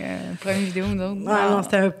 Ah, oui. Première vidéo, nous autres. Non,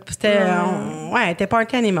 c'était elle était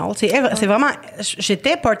party animal. C'est vraiment...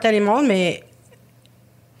 J'étais party animal, mais...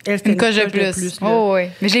 Elle, c'était une coche de plus. Oh, oui.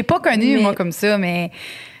 Mais je l'ai pas connue, moi, comme ça, mais...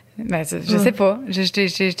 Ben, je sais pas. Non, je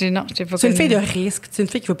t'ai pas C'est une fille de risque. C'est une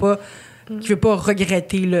fille qui veut pas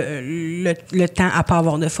regretter le temps à pas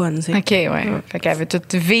avoir de fun. T'sais. OK, ouais. Fait qu'elle veut tout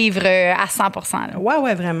vivre à 100%. Là.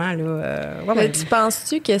 Ouais, vraiment. Là, tu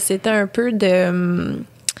penses-tu que c'était un peu de...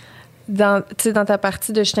 dans ta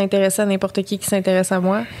partie de « je t'intéresse à n'importe qui s'intéresse à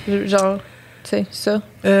moi », genre, tu sais, ça?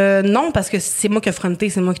 Non, parce que c'est moi qui ai fronté,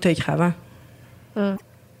 c'est moi qui t'ai écrit avant.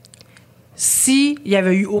 Si il y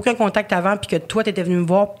avait eu aucun contact avant puis que toi t'étais venu me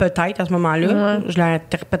voir peut-être à ce moment-là, je l'ai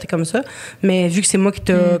interprété comme ça, mais vu que c'est moi qui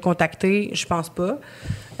t'ai contacté, je pense pas.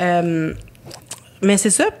 Mais c'est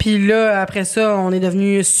ça, puis là après ça, on est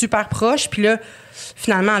devenus super proches, puis là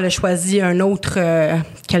finalement elle a choisi un autre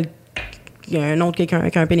quelqu'un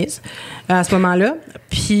avec un pénis à ce moment-là.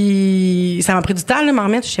 Puis ça m'a pris du temps là, m'en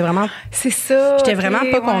remettre. J'étais vraiment... C'est ça. J'étais vraiment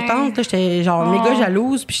pas contente. Là. J'étais genre méga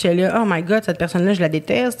jalouse. Puis j'étais là, oh my God, cette personne-là, je la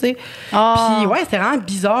déteste, tu sais. Puis ouais, c'était vraiment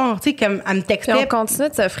bizarre. Tu sais, comme elle me textait. Puis on continuait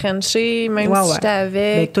de se frencher, même si j'étais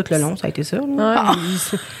avec. Mais tout le long, ça a été ça.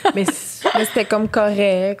 Mais c'était comme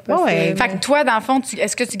correct. Fait que toi, dans le fond,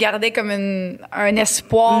 est-ce que tu gardais comme un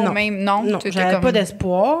espoir même? Non, j'avais pas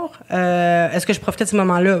d'espoir. Est-ce que je profitais de ce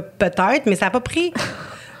moment-là? Peut-être, mais ça a pas pris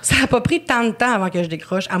tant de temps avant que je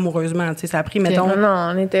décroche amoureusement. Ça a pris, mettons...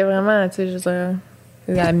 Non, on était vraiment, tu sais, je veux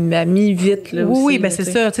dire, à mi-vite, là, aussi. Oui, ben c'est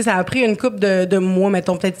ça. Tu sais, ça a pris une couple de mois,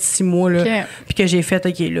 mettons, peut-être 6 mois, là. Puis que j'ai fait,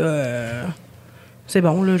 OK, là... c'est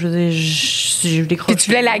bon, là, je veux dire, je décroche. Puis tu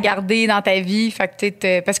voulais la garder dans ta vie, fait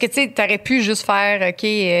que parce que tu sais, t'aurais pu juste faire, OK,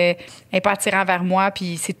 elle est pas attirant vers moi,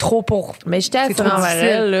 puis c'est trop pour. Mais j'étais attirant vers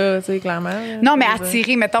elle, là, tu sais, clairement. Non, mais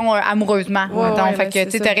attirée, mettons, amoureusement. Mettons, fait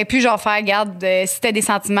que tu t'aurais pu, genre, faire, garde, si t'as des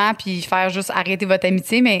sentiments, puis faire juste arrêter votre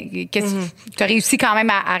amitié, mais t'as réussi quand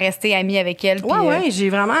même à rester amie avec elle. Ouais, j'ai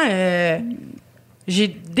vraiment. J'ai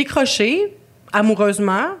décroché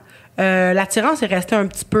amoureusement. L'attirance est restée un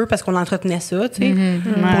petit peu parce qu'on entretenait ça, tu sais,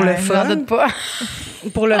 pour le fun. J'en doute pas.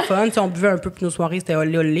 Pour le fun, tu sais, on buvait un peu, puis nos soirées, c'était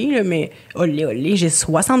olé, olé, là, mais olé, j'ai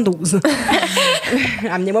 72.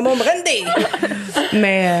 Amenez-moi mon brandy!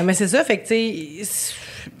 mais c'est ça, fait que, tu sais,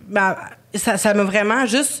 ça m'a vraiment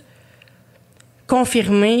juste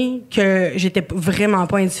confirmé que j'étais vraiment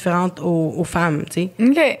pas indifférente aux femmes, tu sais.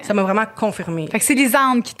 OK. Ça m'a vraiment confirmé. Fait que c'est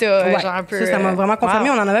Lisande qui t'a, genre, un peu... Ça m'a vraiment confirmé.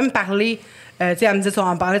 On en a même parlé... tu sais, elle me disait,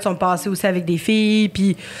 on parlait de son passé aussi avec des filles,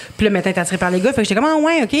 puis le matin, t'es attirée par les gars. Fait que j'étais comme, ah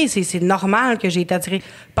ouais, OK, c'est normal que j'ai été attirée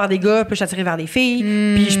par des gars, puis je suis attirée vers des filles,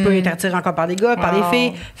 puis je peux être attirée encore par des gars, par des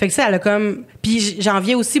filles. Fait que ça, elle a comme... Puis j'en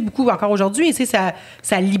viens aussi beaucoup encore aujourd'hui, tu sais,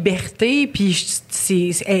 sa liberté, puis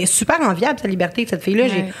elle est super enviable, sa liberté, cette fille-là.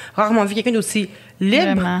 J'ai rarement vu quelqu'un d'aussi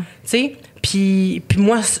libre, tu sais. Puis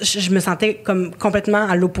moi, je me sentais comme complètement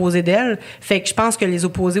à l'opposé d'elle. Fait que je pense que les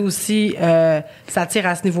opposés aussi s'attirent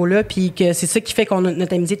à ce niveau-là, puis que c'est ça qui fait que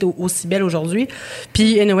notre amitié est aussi belle aujourd'hui.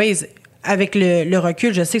 Puis, anyways, avec le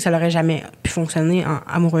recul, je sais que ça n'aurait jamais pu fonctionner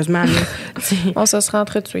amoureusement. On se serait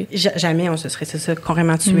entretués. Jamais on se serait, c'est ça,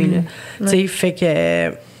 carrément tués. Tu sais, fait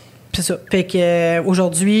que... c'est ça. Fait que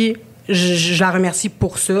aujourd'hui, je la remercie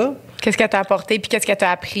pour ça. Qu'est-ce qu'elle t'a apporté, puis qu'est-ce qu'elle t'a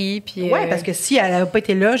appris. Puis oui, parce que si elle n'avait pas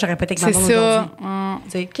été là, j'aurais peut-être c'est ça.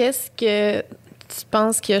 Qu'est-ce que tu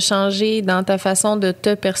penses qui a changé dans ta façon de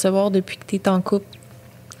te percevoir depuis que tu es en couple?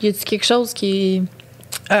 Y a-t-il quelque chose qui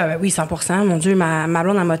est... oui, 100%. Mon Dieu, ma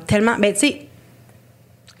blonde, elle m'a tellement... Ben, tu sais,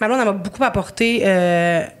 ma blonde, elle m'a beaucoup apporté... tu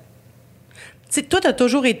sais, toi, t'as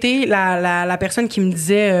toujours été la personne qui me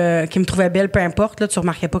disait... qui me trouvait belle, peu importe. Là, tu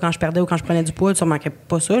remarquais pas quand je perdais ou quand je prenais du poids. Tu remarquais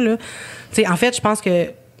pas ça, là. Tu sais, en fait, je pense que...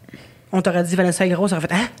 On t'aurait dit Vanessa est grosse, ça aurait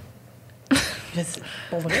fait « Hein? »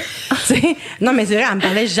 Pour vrai. Non, mais c'est vrai, elle me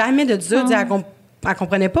parlait jamais de ça. Elle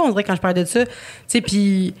comprenait pas, on dirait, quand je parlais de ça. Tu sais,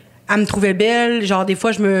 puis elle me trouvait belle. Genre, des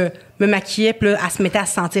fois, je me maquillais, puis là, elle se mettait à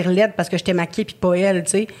se sentir laide parce que j'étais maquillée, puis pas elle, tu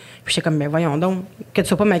sais. Puis j'étais comme, mais voyons donc, que tu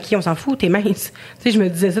sois pas maquillée, on s'en fout, t'es mince. Tu sais, je me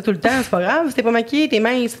disais ça tout le temps, c'est pas grave, si t'es pas maquillée, t'es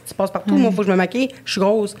mince, tu passes partout, moi, faut que je me maquille, je suis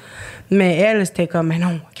grosse. Mais elle, c'était comme, mais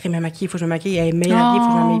non, crème maquillée, faut que je me maquille, elle est meilleure habillée, faut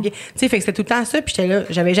que je me maquille. Tu sais, fait que c'était tout le temps ça, puis j'étais là,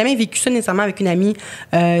 j'avais jamais vécu ça nécessairement avec une amie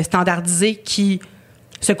standardisée qui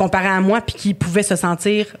se comparait à moi, puis qui pouvait se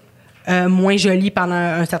sentir moins jolie pendant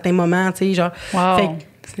un certain moment, tu sais, genre. Wow.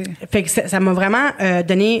 Fait que ça m'a vraiment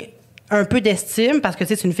donné un peu d'estime parce que, tu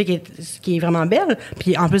sais, c'est une fille qui est vraiment belle.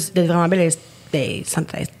 Puis en plus d'être vraiment belle, elle est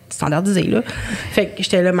standardisée, là. Fait que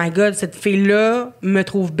j'étais là, my God, cette fille-là me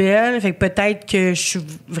trouve belle. Fait que peut-être que je suis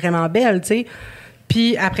vraiment belle, tu sais.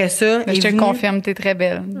 Puis après ça... Je te confirme, t'es très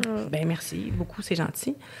belle. Ben merci, beaucoup, c'est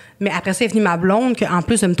gentil. Mais après ça, est venue ma blonde, qu'en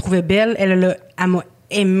plus de me trouver belle, elle m'a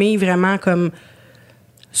aimée vraiment comme...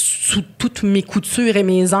 sous toutes mes coutures et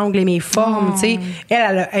mes angles et mes formes, tu sais.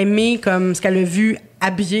 Elle a aimé comme ce qu'elle a vu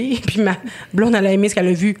habillée, puis ma blonde, elle a aimé ce qu'elle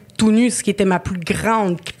a vu tout nu, ce qui était ma plus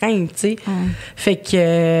grande crainte, tu sais. Fait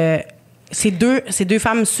que c'est deux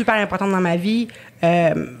femmes super importantes dans ma vie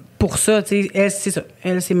pour ça, tu sais. Elle, c'est ça.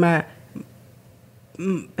 Elle, c'est ma...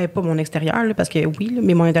 Ben, pas mon extérieur, là, parce que oui, là,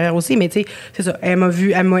 mais mon intérieur aussi, mais tu sais, c'est ça. Elle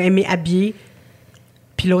m'a aimé habillée,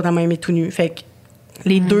 puis l'autre, elle m'a aimé tout nu. Fait que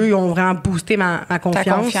les deux ont vraiment boosté ma confiance.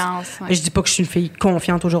 Ta confiance, ouais. Je dis pas que je suis une fille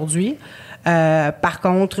confiante aujourd'hui. Par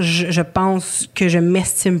contre, je pense que je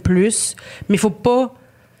m'estime plus. Mais il faut pas...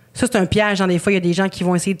 Ça, c'est un piège. Des fois, il y a des gens qui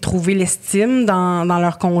vont essayer de trouver l'estime dans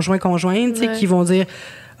leur conjointe, tu sais, qui vont dire...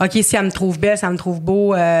 OK, si elle me trouve belle, ça me trouve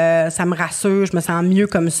beau, ça me rassure, je me sens mieux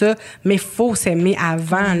comme ça. Mais il faut s'aimer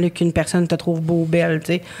avant là, qu'une personne te trouve beau ou belle,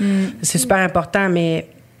 tu sais. C'est super important, mais...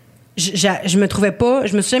 Je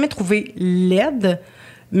me suis jamais trouvée laide,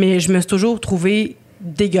 mais je me suis toujours trouvée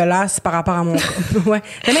dégueulasse par rapport à mon corps. Ouais,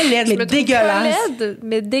 jamais laide, mais dégueulasse. Pas laide,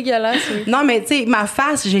 mais dégueulasse, oui. Non, mais tu sais, ma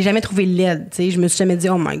face, j'ai jamais trouvé laide, tu sais, je me suis jamais dit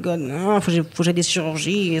oh my god, non, faut que j'ai des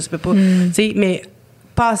chirurgies, ça peut pas, tu sais, mais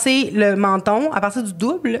passer le menton à partir du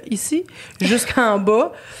double ici jusqu'en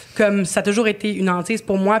bas, comme ça a toujours été une hantise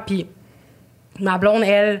pour moi, puis ma blonde,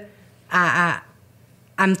 elle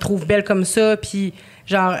me trouve belle comme ça, puis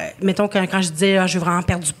genre, mettons, quand je disais, je veux vraiment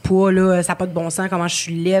perdre du poids, là, ça n'a pas de bon sens, comment je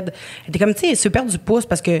suis laide. Elle était comme, tu sais, perdre du poids, c'est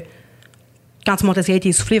parce que quand tu montes l'escalier, t'es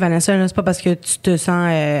essoufflée, Vanessa, là, c'est pas parce que tu te sens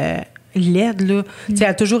laide, là. Tu sais, elle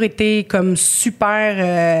a toujours été comme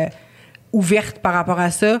super ouverte par rapport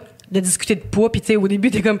à ça, de discuter de poids. Puis, tu sais, au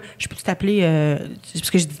début, t'es comme, je peux t'appeler,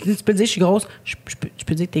 parce que tu peux dire, je suis grosse. Tu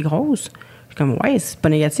peux dire que t'es grosse. Je suis comme, ouais, c'est pas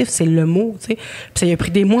négatif, c'est le mot, tu sais. Puis ça a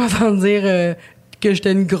pris des mois avant de dire que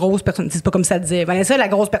j'étais une grosse personne. C'est pas comme ça disait. Vanessa, la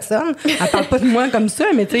grosse personne, elle parle pas de moi comme ça,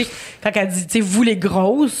 mais tu sais, quand elle dit, tu sais, vous les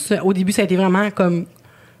grosses, au début, ça a été vraiment comme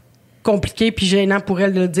compliqué puis gênant pour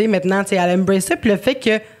elle de le dire. Maintenant, tu sais, elle embrace ça. Puis le fait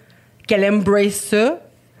qu'elle embrace ça,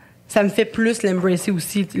 ça me fait plus l'embracer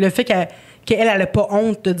aussi. Le fait qu'elle a pas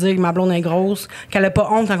honte de dire que ma blonde est grosse, qu'elle a pas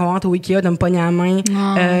honte quand on rentre au Ikea de me pogner la main,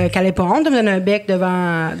 qu'elle a pas honte de me donner un bec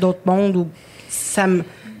devant d'autres mondes, ou ça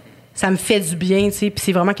me fait du bien, tu sais. Puis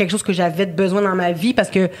c'est vraiment quelque chose que j'avais besoin dans ma vie parce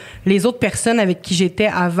que les autres personnes avec qui j'étais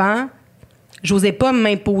avant, j'osais pas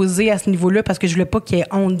m'imposer à ce niveau-là parce que je voulais pas qu'il y ait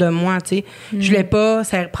honte de moi, tu sais. Je voulais pas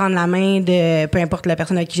prendre la main de peu importe la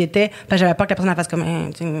personne avec qui j'étais parce que j'avais peur que la personne fasse comme le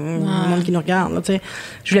monde qui nous regarde, là, tu sais.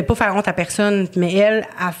 Je voulais pas faire honte à personne, mais elle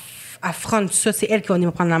affronte ça, c'est elle qui va venir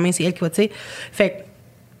me prendre la main, c'est elle qui va, tu sais. Fait que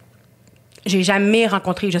j'ai jamais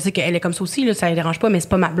rencontré, je sais qu'elle est comme ça aussi, là, ça ne dérange pas, mais c'est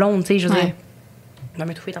pas ma blonde, tu sais, je veux dire. On va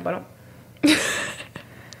m'étouffer, tant pas long.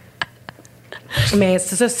 Mais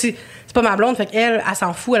c'est ça, c'est pas ma blonde, fait qu'elle, elle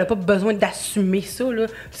s'en fout, elle a pas besoin d'assumer ça, là.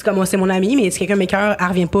 C'est comme moi, c'est mon amie, mais si quelqu'un m'écoeure, elle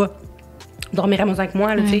revient pas dormir à mon avec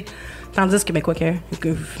moi, là, tu sais. Tandis que, ben, quoi que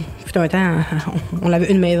fut un temps, on avait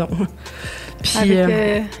une maison. Puis.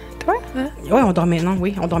 Avec toi? Hein? Ouais, on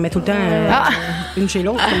dormait tout le temps une chez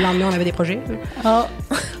l'autre. Le lendemain, on avait des projets.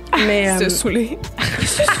 Mais. Se saouler.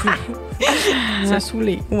 Se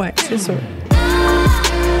saouler, ouais, c'est sûr.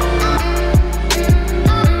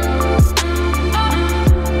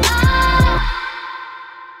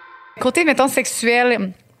 Côté, mettons,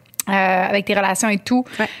 sexuel, avec tes relations et tout,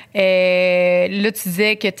 là, tu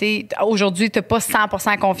disais que aujourd'hui, tu n'as pas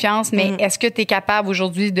 100% confiance, mais est-ce que tu es capable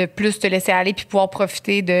aujourd'hui de plus te laisser aller puis pouvoir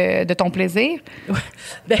profiter de ton plaisir? Ouais.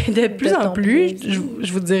 Ben, de plus en plus,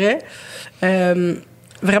 je vous dirais.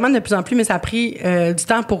 Vraiment de plus en plus, mais ça a pris du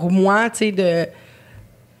temps pour moi, tu sais,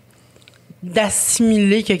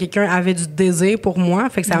 d'assimiler que quelqu'un avait du désir pour moi.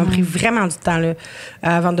 Fait que ça m'a pris vraiment du temps, là,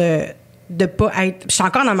 avant de de pas être... Je suis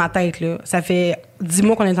encore dans ma tête, là. Ça fait 10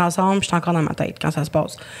 mois qu'on est ensemble, puis je suis encore dans ma tête quand ça se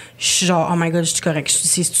passe. Je suis genre, oh my God, je suis correct.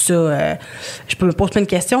 C'est ça. Je peux me poser plein de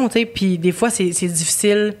questions, tu sais. Puis des fois, c'est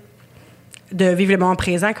difficile de vivre le moment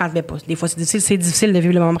présent quand... Ben, pas, des fois, c'est difficile de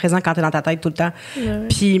vivre le moment présent quand t'es dans ta tête tout le temps. Ouais.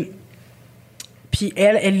 Puis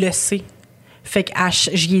elle le sait. Fait que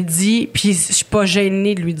j'y ai dit, puis je suis pas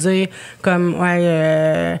gênée de lui dire comme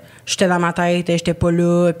j'étais dans ma tête, j'étais pas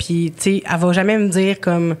là, puis tu sais, elle va jamais me dire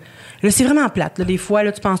comme là c'est vraiment plate là, des fois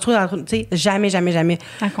là tu penses trop, tu sais, jamais.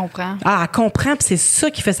 Elle comprend. Elle comprend, puis c'est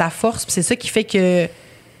ça qui fait sa force, puis c'est ça qui fait que tu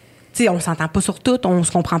sais, on s'entend pas sur tout, on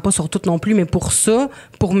se comprend pas sur tout non plus, mais pour ça,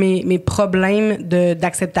 pour mes problèmes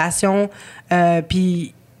d'acceptation,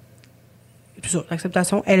 puis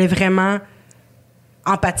l'acceptation, elle est vraiment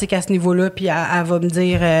empathique à ce niveau-là, puis elle va me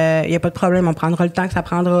dire il y a pas de problème, on prendra le temps que ça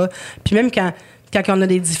prendra. Puis même quand on a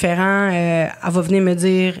des différends, elle va venir me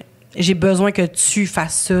dire j'ai besoin que tu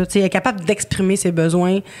fasses ça. Tu sais, elle est capable d'exprimer ses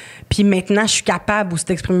besoins. Puis maintenant, je suis capable aussi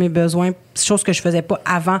d'exprimer mes besoins, chose que je faisais pas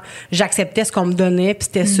avant. J'acceptais ce qu'on me donnait, puis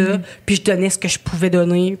c'était ça. Puis je donnais ce que je pouvais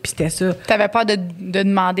donner, puis c'était ça. T'avais peur de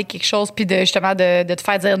demander quelque chose, puis justement de te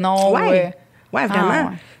faire dire non. Ouais,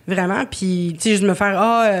 vraiment. Vraiment. Puis, tu sais, je me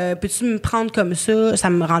faire peux-tu me prendre comme ça? Ça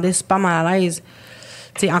me rendait super mal à l'aise.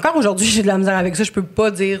 Tu sais, encore aujourd'hui, j'ai de la misère avec ça. Je peux pas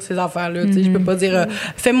dire ces affaires-là. Tu sais, je peux pas dire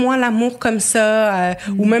fais-moi l'amour comme ça.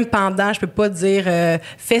 Ou même pendant, je peux pas dire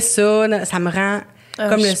fais ça. Ça me rend,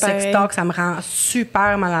 comme le sex talk, ça me rend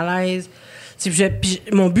super mal à l'aise. Puis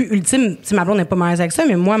mon but ultime, ma blonde n'est pas mal à l'aise avec ça,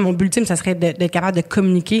 mais moi, mon but ultime, ça serait d'être capable de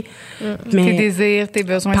communiquer. Mais tes désirs, tes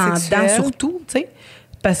besoins sexuels. Pendant surtout, tu sais.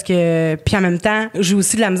 Parce que, puis en même temps, j'ai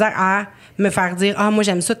aussi de la misère à me faire dire moi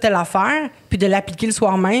j'aime ça telle affaire, puis de l'appliquer le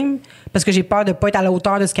soir même parce que j'ai peur de pas être à la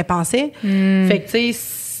hauteur de ce qu'elle pensait. Fait que tu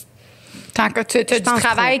sais, tant que tu as du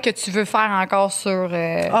travail que tu veux faire encore sur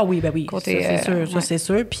oui, ben oui, côté, ça, c'est sûr, ça c'est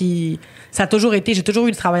sûr. Puis ça a toujours été, j'ai toujours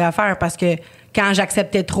eu du travail à faire parce que quand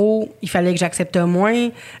j'acceptais trop, il fallait que j'accepte moins.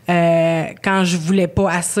 Quand je voulais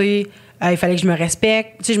pas assez, il fallait que je me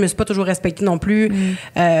respecte. Tu sais, je me suis pas toujours respectée non plus.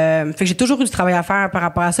 Fait que j'ai toujours eu du travail à faire par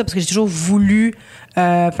rapport à ça parce que j'ai toujours voulu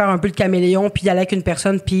faire un peu de caméléon puis aller avec une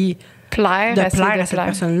personne puis plaire à cette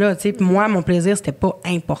personne-là. Tu sais, moi, mon plaisir, c'était pas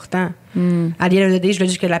important. À l'ILD, je veux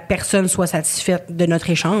dire que la personne soit satisfaite de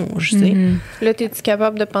notre échange. Tu sais. Là, es-tu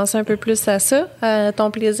capable de penser un peu plus à ça, à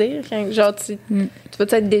ton plaisir? Genre, tu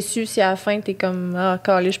vas-tu être déçu si à la fin, t'es comme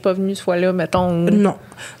calé, je suis pas venue ce fois-là, mettons.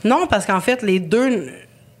 Non, parce qu'en fait, les deux...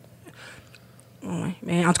 Ouais.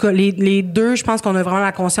 Mais en tout cas, les deux, je pense qu'on a vraiment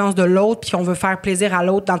la conscience de l'autre puis qu'on veut faire plaisir à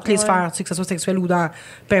l'autre dans toutes les sphères, tu sais, que ce soit sexuel ou dans...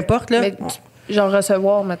 Peu importe, là. Mais, genre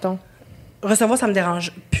recevoir, mettons. Recevoir, ça me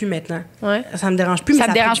dérange plus maintenant. Ouais. Ça me dérange plus, mais ça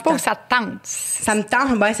te dérange pas ou ça te tente? Ça me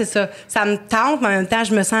tente, ben c'est ça. Ça me tente, mais en même temps,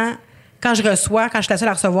 je me sens... Quand je reçois, quand je suis la seule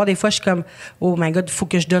à recevoir, des fois, je suis comme, oh my God, il faut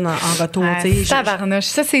que je donne en retour. Tabarnouche.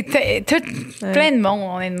 Ça, c'est plein de monde,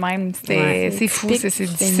 on est de même. C'est fou. C'est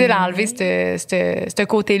difficile à enlever ce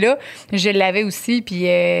côté-là. Je l'avais aussi, puis, tu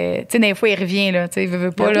sais, des fois, il revient, là. Tu sais, il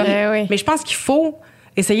veut pas, là. Oui. Mais je pense qu'il faut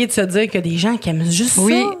essayer de se dire qu'il y a des gens qui aiment juste ça,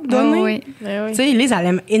 donner. Tu sais, Lise, elle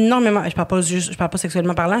aime énormément. Je parle pas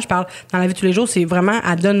sexuellement parlant, je parle dans la vie de tous les jours. C'est vraiment,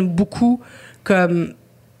 elle donne beaucoup comme...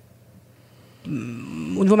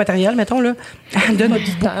 au niveau matériel, mettons, là, elle donne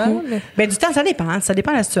beaucoup. Temps, mais... Ben, du temps, ça dépend. Ça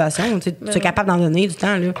dépend de la situation. Tu es capable d'en donner du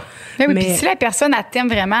temps, là. Mais puis si la personne, elle t'aime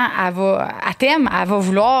vraiment, elle va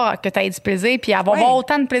vouloir que tu aies du plaisir, puis elle va avoir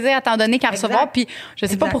autant de plaisir à t'en donner qu'à recevoir. Puis je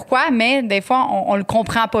sais pas pourquoi, mais des fois, on le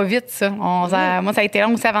comprend pas vite, ça. Moi, ça a été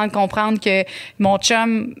long aussi avant de comprendre que mon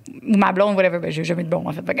chum ou ma blonde, whatever, ben, j'ai jamais de bon,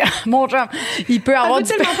 en fait. Mon chum, il peut avoir du...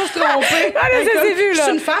 tellement pas se tromper. C'est vu, là. Je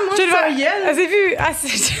suis une femme, moi, je suis un yel. C'est vu.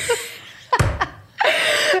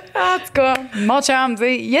 En tout cas, mon chum, tu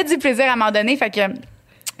sais, il y a du plaisir à m'en donner, fait que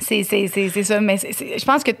c'est ça. Mais je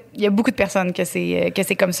pense qu'il y a beaucoup de personnes que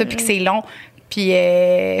c'est comme ça, puis que c'est long. Puis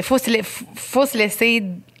faut se laisser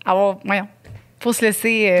avoir... Voyons. Faut se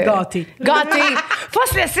laisser... Gâter. Faut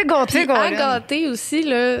se laisser gâter. Puis à gâter aussi,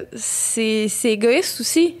 là, c'est égoïste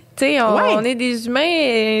aussi. Tu sais, on est des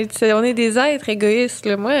humains, on est des êtres égoïstes.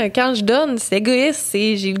 Là. Moi, quand je donne, c'est égoïste.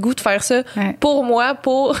 J'ai le goût de faire ça pour moi,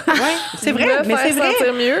 pour c'est vrai, me faire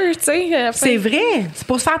sentir mieux. Tu sais, c'est vrai. C'est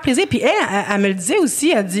pour se faire plaisir. Puis elle me le disait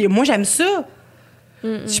aussi. Elle dit, moi, j'aime ça.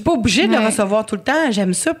 Je suis pas obligée de le recevoir tout le temps.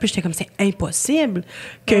 J'aime ça. Puis j'étais comme, c'est impossible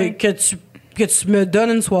que tu me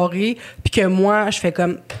donnes une soirée, puis que moi, je fais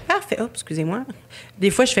comme, parfait, excusez-moi. Des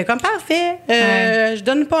fois, je fais comme, parfait, je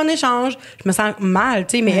donne pas en échange. Je me sens mal,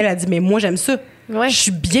 tu sais, mais elle a dit, mais moi, j'aime ça. Je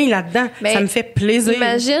suis bien là-dedans. Mais ça me fait plaisir.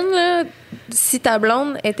 Imagine, là, si ta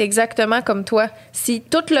blonde est exactement comme toi. Si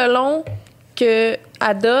tout le long qu'elle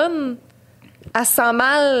donne, elle se sent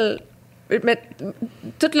mal mais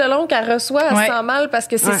tout le long qu'elle reçoit, elle se sent mal parce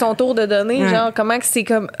que c'est son tour de donner. Genre, comment que c'est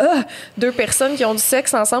comme, deux personnes qui ont du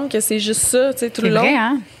sexe ensemble, que c'est juste ça, tu sais, tout le long. C'est vrai,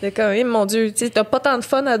 hein? C'est comme, mon Dieu, tu sais, t'as pas tant de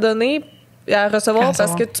fun à donner, à recevoir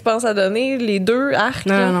parce que tu penses à donner les deux arcs.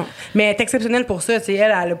 Non. Mais elle est exceptionnelle pour ça. Tu sais,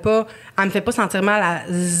 elle me fait pas sentir mal à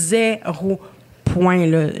 0 point,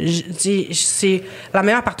 là. C'est la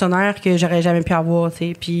meilleure partenaire que j'aurais jamais pu avoir, tu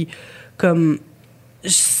sais. Puis, comme,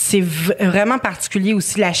 c'est vraiment particulier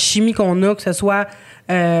aussi la chimie qu'on a, que ce soit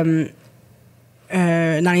dans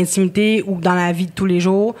l'intimité ou dans la vie de tous les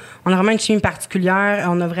jours. On a vraiment une chimie particulière.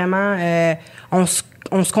 On a vraiment... on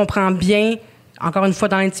se comprend bien, encore une fois,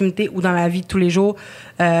 dans l'intimité ou dans la vie de tous les jours,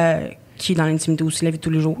 qui est dans l'intimité aussi, la vie de tous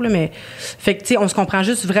les jours. Là, mais, fait que, tu sais, on se comprend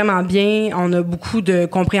juste vraiment bien. On a beaucoup de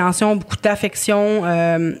compréhension, beaucoup d'affection.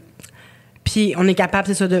 Puis on est capable,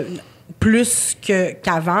 c'est ça, de... plus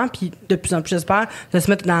qu'avant, puis de plus en plus, j'espère, de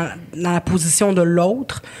se mettre dans la position de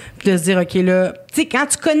l'autre, puis de se dire, OK, là... Tu sais, quand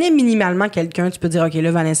tu connais minimalement quelqu'un, tu peux dire, OK,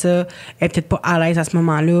 là, Vanessa, elle est peut-être pas à l'aise à ce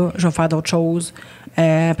moment-là, je vais faire d'autres choses.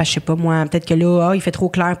 Parce que je sais pas, moi, peut-être que là, il fait trop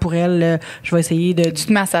clair pour elle, là, je vais essayer de... Tu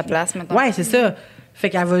te mets à sa place, maintenant. Ouais, c'est ça. Fait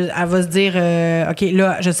qu'elle va se dire, OK,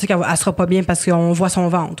 là, je sais qu'elle sera pas bien parce qu'on voit son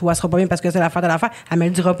ventre, ou elle sera pas bien parce que c'est l'affaire de l'affaire. Elle me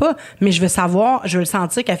le dira pas, mais je veux savoir, je veux le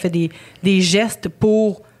sentir qu'elle fait des gestes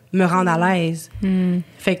pour me rendre à l'aise.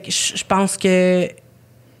 Fait que je pense que...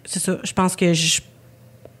 C'est ça. Je pense que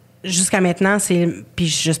jusqu'à maintenant, puis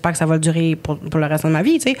j'espère que ça va durer pour le reste de ma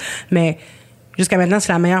vie, tu sais, mais jusqu'à maintenant,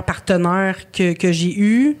 c'est la meilleure partenaire que j'ai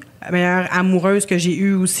eue, la meilleure amoureuse que j'ai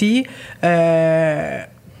eue aussi.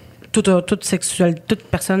 Toute sexuelle, toute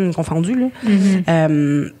personne confondue, là.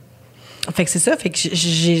 Fait que c'est ça. Fait que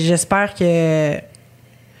j'espère que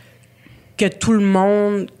tout le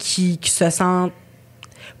monde qui se sent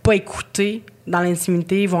pas écouté dans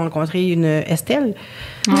l'intimité vont rencontrer une Estelle.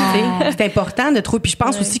 C'est important de trouver. Puis je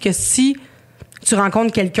pense aussi que si tu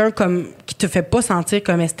rencontres quelqu'un qui te fait pas sentir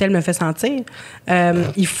comme Estelle me fait sentir,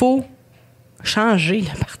 il faut changer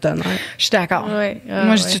de partenaire. Je suis d'accord.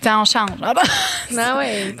 Moi, je dis tout le temps, on change.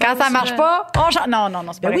 Quand ça marche pas, on change. Non,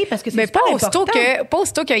 c'est pas vrai. Oui, parce que c'est mais super important. pas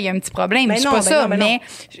aussitôt qu'il y a un petit problème. Ben je dis non, pas ben ça, non, ben mais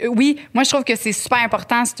oui, moi, je trouve que c'est super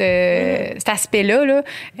important, cet aspect-là, là,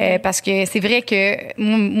 parce que c'est vrai que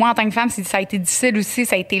moi, en tant que femme, ça a été difficile aussi,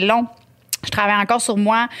 ça a été long. Je travaille encore sur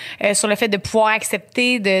moi, sur le fait de pouvoir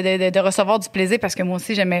accepter de recevoir du plaisir, parce que moi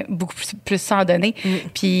aussi, j'aimais beaucoup plus ça en donner.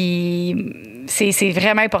 Puis c'est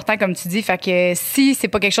vraiment important, comme tu dis. Fait que si c'est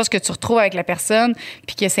pas quelque chose que tu retrouves avec la personne,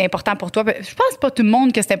 puis que c'est important pour toi, je pense pas tout le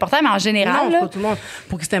monde que c'est important, mais en général... Non, c'est pas tout le monde.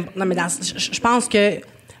 Pour que c'est non, mais je pense que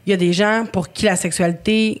il y a des gens pour qui la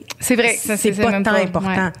sexualité... C'est vrai. C'est pas tant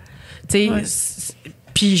important. Tu sais...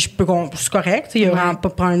 Puis c'est correct, il y a vraiment pas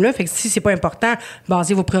de problème là. Fait que si c'est pas important,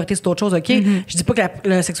 basez vos priorités sur d'autres choses, OK? Je dis pas que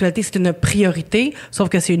la sexualité, c'est une priorité, sauf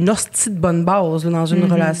que c'est une hostie de bonne base là, dans une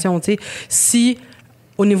relation, tu sais. Si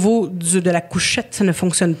au niveau de la couchette, ça ne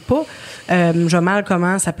fonctionne pas, je vois mal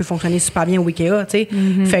comment ça peut fonctionner super bien au IKEA, tu sais.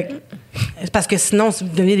 Fait que, parce que sinon, si vous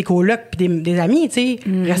devenez des colocs puis des amis, tu sais,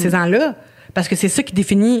 restez-en là. Parce que c'est ça qui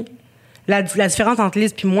définit la différence entre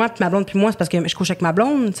Lise puis moi, puis ma blonde puis moi, c'est parce que je couche avec ma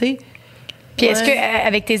blonde, tu sais. Puis est-ce que,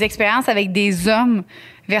 avec tes expériences avec des hommes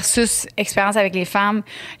versus expérience avec les femmes,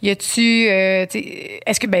 y a-tu...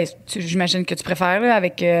 est-ce que... j'imagine que tu préfères là,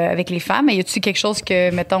 avec les femmes, mais y a-tu quelque chose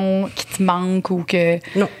que, mettons, qui te manque ou que...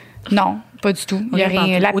 Non. Non, pas du tout. Y a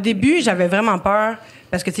rien. Au début, j'avais vraiment peur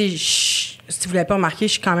parce que, tu sais, si vous l'avez pas remarqué,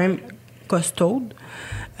 je suis quand même costaude.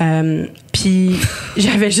 Puis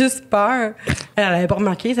j'avais juste peur. Elle avait pas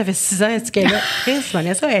remarqué, ça fait 6 ans qu'elle est là. Chris,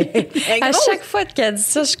 Vanessa, elle à chaque fois qu'elle dit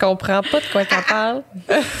ça, je comprends pas de quoi qu'elle parle.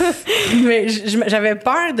 Mais j'avais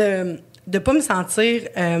peur de pas me sentir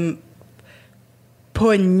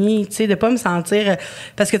pognée, tu sais, de pas me sentir...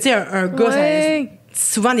 Parce que, tu sais, un gars, c'est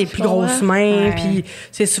souvent des plus grosses mains, puis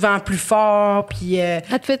c'est souvent plus fort, puis... Elle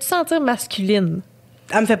te fait-tu sentir masculine?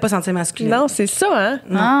 Elle me fait pas sentir masculine. Non, c'est ça, hein?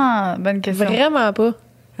 Non. Ah, bonne question. Vraiment pas.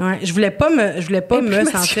 Ouais, je voulais pas me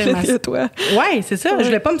sentir masculine. Toi. Ouais, c'est ça. Ouais. Je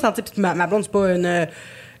voulais pas me sentir. Puis ma blonde, c'est pas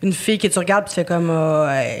une fille que tu regardes puis tu fais comme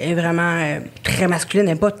elle est vraiment très masculine.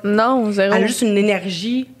 Elle est pas. Non, zéro. Elle a juste une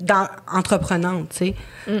énergie entreprenante, tu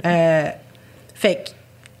sais. Fait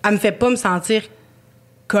qu'elle me fait pas me sentir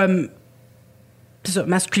comme c'est ça,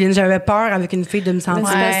 masculine. J'avais peur avec une fille de me sentir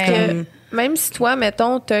parce que même si toi,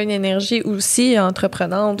 mettons, t'as une énergie aussi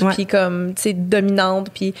entreprenante, puis comme, tu sais, dominante,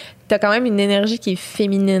 puis t'as quand même une énergie qui est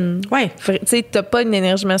féminine. Ouais. Tu sais, t'as pas une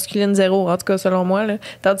énergie masculine zéro, en tout cas, selon moi, là.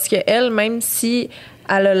 Tandis que elle, même si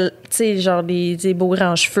elle a, tu sais, genre des beaux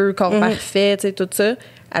grands cheveux, corps parfait, tu sais, tout ça,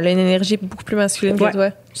 elle a une énergie beaucoup plus masculine que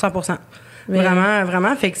toi. 100%. Mais...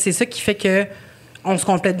 Vraiment. Fait que c'est ça qui fait que on se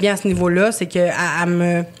complète bien à ce niveau-là, c'est que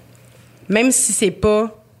elle même si c'est pas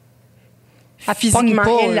Ça te physiquement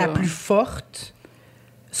pogne pas, elle là. la plus forte,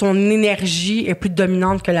 son énergie est plus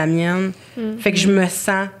dominante que la mienne. Fait que je me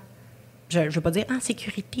sens, je veux pas dire en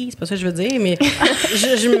sécurité, c'est pas ça que je veux dire, mais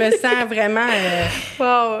je me sens vraiment,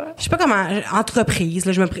 je sais pas comment, entreprise,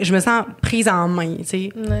 là, je me sens prise en main, tu sais.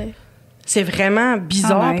 Ouais. C'est vraiment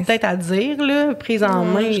bizarre Ah, nice. peut-être à dire, là, prise en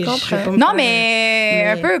main. je comprends. sais pas me Non, faire- mais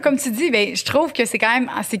un mais- peu comme tu dis, ben, je trouve que c'est quand même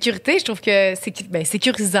en sécurité. Je trouve que c'est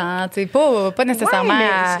sécurisant. Tu sais, pas nécessairement. Ouais,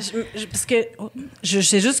 à- mais parce que je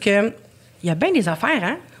sais juste que il y a bien des affaires,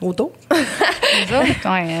 hein, auto. les autres,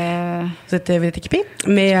 ouais, Vous êtes équipés?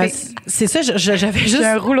 Mais Équipés. c'est ça, j'avais juste. j'ai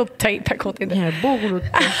un rouleau de tape à côté de. Il y a un beau rouleau de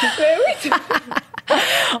tape.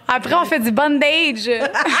 Après, on fait du bondage.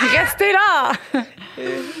 Restez là.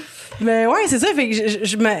 Mais ouais, c'est ça. Fait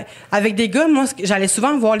que avec des gars, moi, j'allais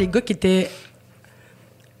souvent voir les gars qui étaient.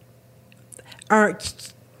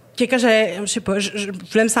 Quelqu'un, je sais pas, je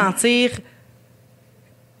voulais me sentir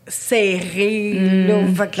serré, là,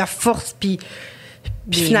 avec la force, puis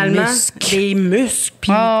finalement, des muscles.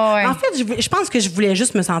 Puis, Ah, ouais. en fait, je pense que je voulais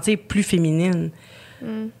juste me sentir plus féminine. Tu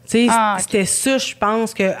sais, Ah, ok. c'était ça, je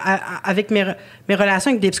pense, que avec mes relations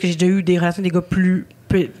avec parce que j'ai déjà eu des relations avec des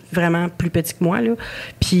gars vraiment plus petits que moi, là.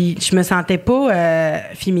 Puis je me sentais pas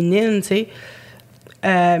féminine, tu sais.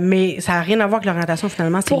 Mais ça n'a rien à voir avec l'orientation,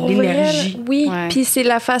 finalement. C'est Pour l'énergie. vrai, oui. Ouais. Puis c'est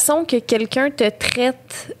la façon que quelqu'un te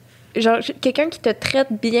traite, genre quelqu'un qui te traite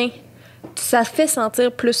bien, ça fait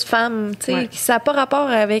sentir plus femme, tu sais. Ouais. Ça n'a pas rapport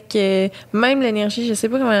avec même l'énergie, je sais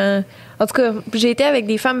pas comment. En tout cas, j'ai été avec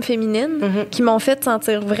des femmes féminines qui m'ont fait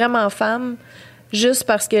sentir vraiment femme, juste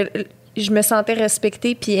parce que je me sentais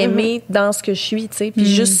respectée puis aimée dans ce que je suis, tu sais. Puis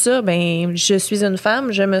juste ça, ben, je suis une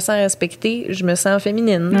femme, je me sens respectée, je me sens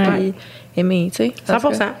féminine, puis aimée, tu sais.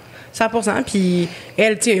 100%. 100%. Puis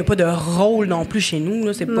elle, tu sais, il n'y a pas de rôle non plus chez nous.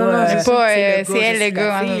 Là. C'est Non, pas. c'est pas, le c'est gars, elle, je suis le gars,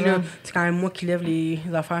 la hein, fille, non, là. non. C'est quand même moi qui lève les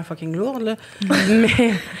affaires fucking lourdes. Là.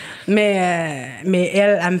 mais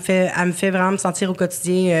elle me fait vraiment me sentir au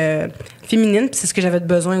quotidien féminine. Puis c'est ce que j'avais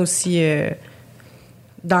besoin aussi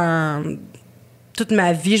dans toute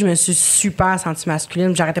ma vie. Je me suis super sentie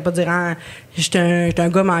masculine. J'arrêtais pas de dire j'étais un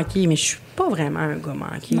gars manqué, mais je suis pas vraiment un gars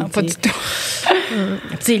manqué. Non, pas tu sais. du tout.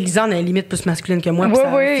 Tu sais, Lisanne, elle est limite plus masculine que moi. Oui, puis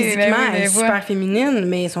ça, oui, physiquement, ben oui, elle est mais super voilà. féminine,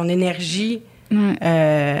 mais son énergie,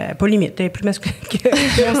 Ouais. pas limite. Elle est plus masculine que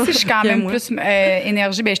Moi aussi, je suis quand que même moi. plus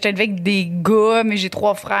énergie. Ben, j'étais élevée avec des gars, mais j'ai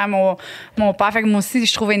 3 frères, mon père. Fait que moi aussi,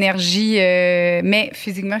 je trouve énergie. Mais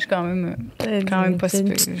physiquement, je suis quand même pas si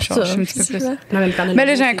peu. Je suis un petit peu plus. Non, mais quand de Mais nos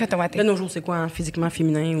là, j'ai jours, un coton watté. De nos jours, c'est quoi, hein, physiquement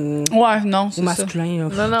féminin ou Ouais, non, c'est ça. masculin?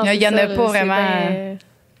 Là? Non, Il y en c'est a ça, pas là, vraiment. c'est bien-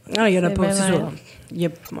 Non, il y en a C'est pas, bien c'est vrai. sûr. Il y a,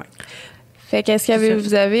 ouais. Fait qu'est-ce que C'est ça.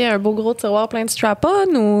 vous avez un beau gros tiroir plein de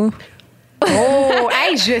strap-on ou? Oh,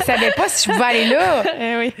 hey, je savais pas si je pouvais aller là.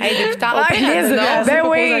 oui. Hey, depuis tard, Au pire, Liz, elle dit non, ben C'est pas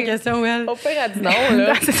poser la oui. question, elle. Au pire, elle dit non,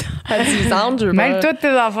 là. C'est ça. Elle dit Lisande, je veux Même pas. toutes tes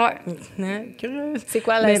affaires. Hein, curieuse. C'est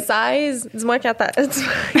quoi le Mais- 16? Dis-moi quand t'as.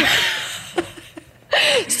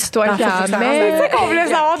 C'est toi En qui fait, en faut que ça mets. rentre C'est ça qu'on voulait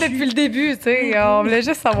savoir depuis le début, tu sais. On voulait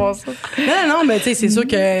juste savoir ça. Non, mais tu sais, c'est sûr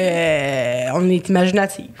que on est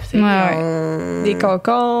imaginatif. C'est Ouais, on- Des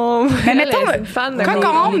concombres. Mais Elle, mettons, elle est une fan de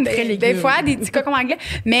Concombre, on est très des légumes. fois, des petits cocombes anglais.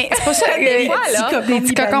 Mais c'est pas ça. Des fois, là. Des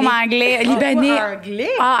petits cocombes anglais, libanais. Anglais.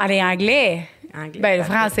 Ah, elle est anglais. Anglais. Ben, le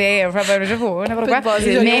français, je sais pas, n'importe Peu de quoi. base,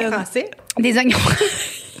 Des Mais oignons français. des oignons.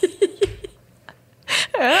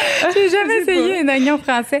 J'ai jamais essayé un oignon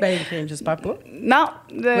français. Ben, j'espère pas. Non.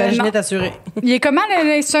 Ben, je non. viens t'assurer. Il est comment,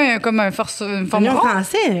 c'est comme une forme Oignon ronde?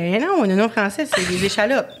 français? Non, un oignon français, c'est des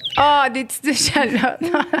échalotes. Ah, des petites échalotes.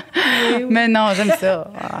 Mais non, j'aime ça.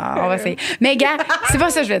 Ah, on va essayer. Mais gars, c'est pas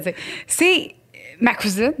ça que je veux dire. C'est ma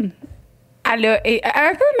cousine. Elle a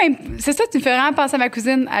un peu même. C'est ça, tu me fais vraiment penser à ma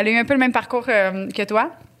cousine. Elle a eu un peu le même parcours que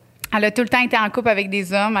toi. Elle a tout le temps été en couple avec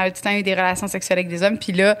des hommes. Elle a tout le temps eu des relations sexuelles avec des hommes.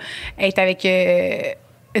 Puis là, elle est avec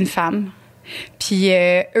une femme. Puis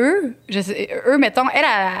eux, mettons,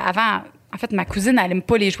 avant. En fait, ma cousine, elle aime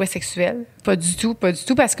pas les jouets sexuels. Pas du tout,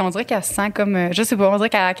 parce qu'on dirait qu'elle se sent comme. Je sais pas, on dirait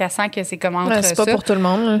qu'elle sent que c'est comme entre C'est pas ça. pour tout le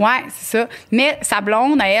monde. là. Ouais, c'est ça. Mais sa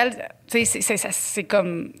blonde, à elle, tu sais, c'est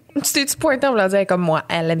comme. Tu t'es-tu pointé en voulant dire comme moi?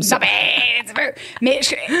 Elle aime ça. Non, ben, tu veux. Mais,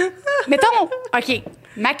 mettons, OK,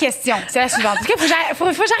 ma question, c'est la suivante. Parce que faut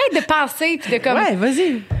que j'arrête de penser puis de comme. Ouais,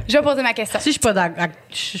 vas-y. Je vais poser ma question. Si je suis pas d'accord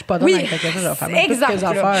Oui, avec ta question, je vais faire même plus exemple, que là.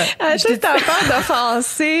 affaires. Ah, je t'as peur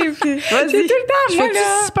d'offenser. Puis... Vas-y. J'ai tout le temps, Je moi, fais-tu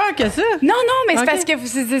là. si peur que ça? Non, mais c'est Ok. parce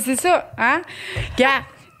que c'est ça, hein? Gars,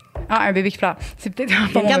 Ah, un bébé qui pleure. C'est peut-être Il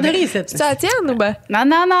y a une garderie, C'est la tienne ou ben? Non,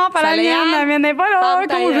 pas la mienne. La mienne n'est pas là. Ferme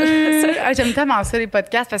ta gueule. J'aime tellement ça, les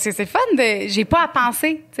podcasts, parce que c'est fun. J'ai pas à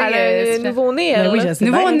penser. Elle a le nouveau-né, elle. Ben oui, là. je sais.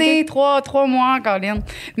 Nouveau-né, 3 mois, Caroline.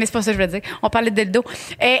 Mais c'est pas ça que je veux dire. On parlait de dildo.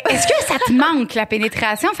 Est-ce que ça te manque, la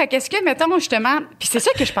pénétration? Fait qu'est-ce que, mettons, justement... Puis c'est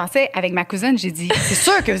ça que je pensais avec ma cousine. J'ai dit, c'est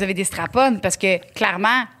sûr que vous avez des strap-ons, parce que,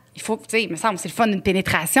 clairement... Il faut, tu sais, il me semble, c'est le fun d'une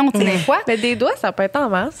pénétration, tu sais, des fois. Mais des doigts, ça peut être en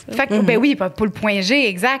masse. Fait que, ben oui, pas le point G,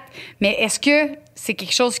 exact. Mais est-ce que c'est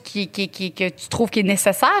quelque chose que tu trouves qui est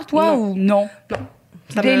nécessaire, toi, ou non?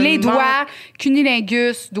 Ça Les me doigts,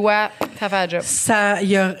 cunilingus, doigts, ça fait le job.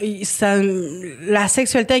 La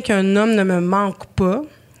sexualité avec un homme ne me manque pas.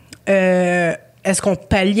 Est-ce qu'on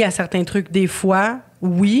pallie à certains trucs des fois?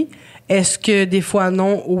 Oui. Est-ce que des fois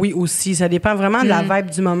non? Oui aussi. Ça dépend vraiment de la vibe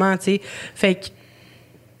du moment, tu sais. Fait que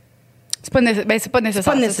c'est pas nécessaire. c'est pas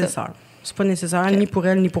nécessaire. C'est pas nécessaire, ni pour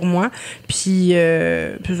elle, ni pour moi. Puis,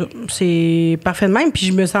 c'est parfait de même. Puis,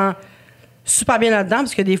 je me sens super bien là-dedans,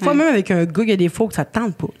 parce que des fois, même avec un gars, il y a des fois que ça te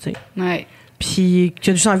tente pas, tu sais. Ouais. Puis,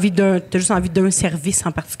 tu as juste envie d'un service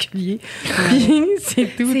en particulier. Puis,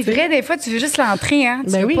 c'est tout. C'est vrai, des fois, tu veux juste l'entrée, hein.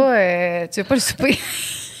 Tu veux pas le souper.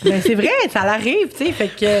 Ben, c'est vrai, ça l'arrive, tu sais. Fait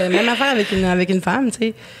que, même affaire avec une femme, tu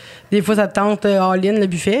sais. Des fois, ça te tente all-in, le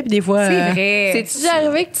buffet, puis des fois... C'est vrai. C'est-tu déjà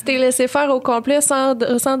arrivé que tu t'es laissé faire au complet sans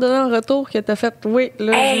donner un retour, que t'as fait « oui,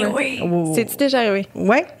 là... Hey, oui! Oh. C'est-tu déjà arrivé?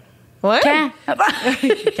 Ouais. Ouais? Quand?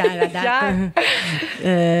 Quand la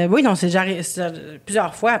date. Oui, non, c'est déjà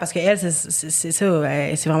plusieurs fois, parce qu'elle, c'est ça,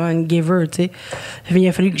 c'est vraiment une giver, tu sais. Il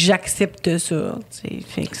a fallu que j'accepte ça, tu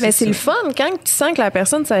sais. Mais c'est le fun, quand tu sens que la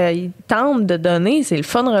personne, ça il tente de donner, c'est le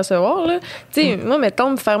fun de recevoir, là. Tu sais, moi,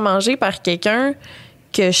 mettons, me faire manger par quelqu'un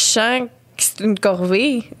que je sens que c'est une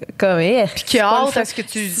corvée, comme elle. Puis qui a hâte à ce que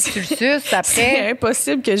tu le suces C'est après.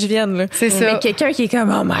 impossible que je vienne, là. C'est ça. Mais quelqu'un qui est comme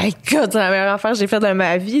 « Oh my God, c'est la meilleure affaire que j'ai faite de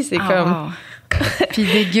ma vie », c'est comme... Puis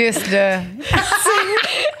déguste, là.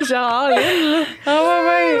 Genre, là.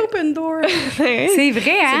 ouais, open door. C'est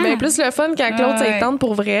vrai, hein? C'est bien plus le fun quand Claude ça tente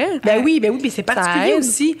pour vrai. Ben oui, mais c'est particulier aide.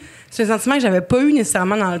 aussi. C'est un sentiment que j'avais pas eu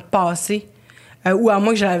nécessairement dans le passé. Ou à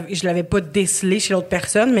moins que je l'avais pas décelé chez l'autre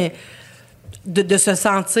personne, mais de se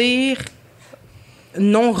sentir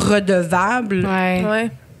non redevable,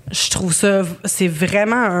 Ouais. je trouve ça, c'est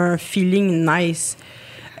vraiment un feeling nice.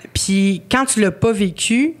 Puis quand tu l'as pas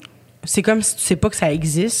vécu, c'est comme si tu sais pas que ça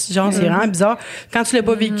existe. Genre, c'est vraiment bizarre. Quand tu l'as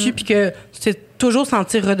pas vécu, puis que tu t'es toujours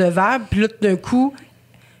senti redevable, puis là, tout d'un coup,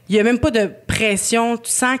 il y a même pas de pression.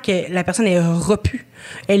 Tu sens que la personne est repue.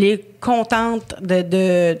 Elle est contente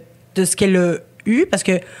de ce qu'elle a eu, parce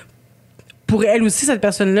que pour elle aussi, cette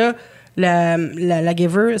personne-là, la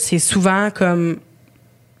giver, c'est souvent comme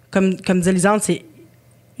disait Lisande, c'est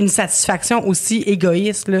une satisfaction aussi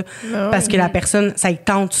égoïste, là, parce que la personne, ça y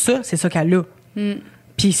tente ça, c'est ça qu'elle a.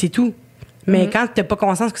 Puis c'est tout. Mais quand tu n'as pas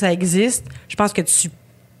conscience que ça existe, je pense que tu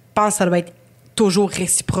penses que ça doit être toujours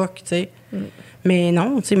réciproque, tu sais. Mais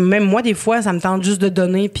non, tu sais, même moi, des fois, ça me tente juste de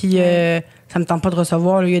donner, puis ça me tente pas de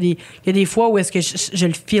recevoir. Il y a des fois où est-ce que je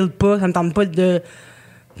le file pas, ça me tente pas de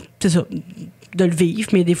le vivre,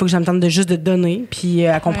 mais des fois que j'entends juste de donner, puis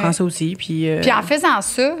elle comprend ça aussi. Puis en faisant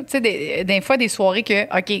ça, tu sais, des fois, des soirées que,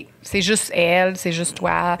 OK, c'est juste elle, c'est juste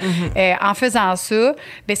toi. En faisant ça,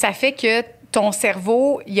 ben ça fait que ton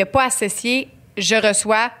cerveau, il n'a pas associé je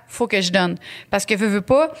reçois, faut que je donne. Parce que veux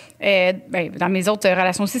pas, dans mes autres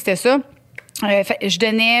relations aussi, c'était ça. Je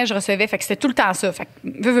donnais, je recevais, fait que c'était tout le temps ça. Fait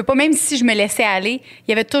que, veux pas, même si je me laissais aller, il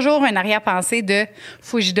y avait toujours un arrière-pensée de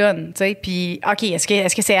faut que je donne, tu sais. Puis, OK,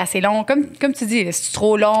 est-ce que c'est assez long? Comme tu dis, c'est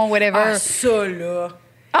trop long, whatever. Ah, ça, là.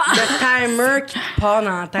 Le timer qui te part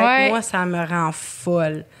dans la tête, moi, ça me rend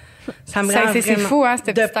folle. Ça me rend c'est vraiment fou, hein,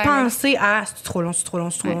 ce de petit timer. penser à c'est trop long, c'est trop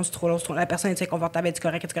long, c'est trop long, c'est trop long, c'est trop long. La personne est confortable, est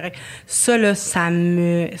correct. Ça, là, ça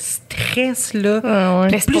me stresse, là.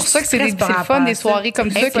 Mais c'est pour ça que c'est fun, des soirées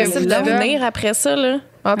comme ça. C'est possible de venir après ça, là.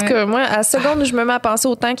 En tout cas, moi, à la seconde où je me mets à penser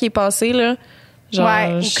au temps qui est passé, là, genre...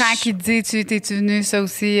 Ouais, ou quand il te dit, t'es-tu venu, ça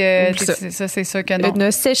aussi, ça, c'est sûr que non.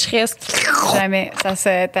 Une sécheresse. Jamais.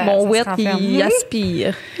 Mon wet, il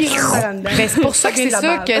aspire. Ben, c'est pour ça que c'est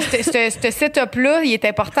sûr que ce setup-là, il est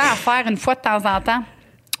important à faire une fois de temps en temps.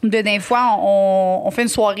 Des fois, on fait une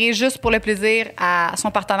soirée juste pour le plaisir à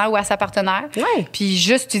son partenaire ou à sa partenaire. Ouais. Puis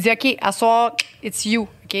juste, tu dis, OK, à soir, it's you.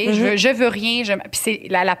 OK? Je veux rien. Puis c'est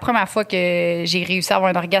la première fois que j'ai réussi à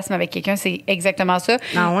avoir un orgasme avec quelqu'un, c'est exactement ça.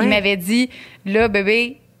 Ah ouais? Il m'avait dit, là,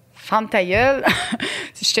 bébé, ferme ta gueule.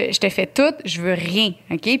 je te fais tout, je veux rien.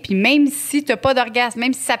 OK? Puis même si t'as pas d'orgasme,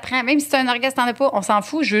 même si t'as un orgasme, t'en as pas, on s'en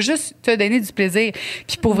fout. Je veux juste te donner du plaisir.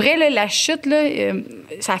 Puis pour vrai, là, la chute, là,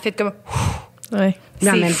 ça a fait comme... Ouais. Mais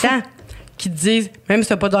en C'est même fou. temps, qu'ils te disent, même si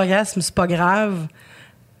t'as pas d'orgasme, c'est pas grave.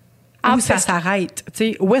 où ça s'arrête?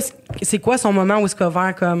 Tu sais, c'est quoi son moment où est-ce qu'il va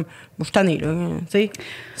vers comme, je suis tannée, là, tu sais?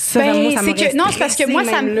 Ça, moi, ça non, c'est parce que moi,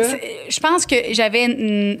 je pense que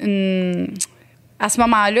j'avais à ce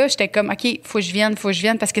moment-là, j'étais comme, OK, faut que je vienne,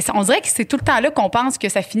 parce que on dirait que c'est tout le temps là qu'on pense que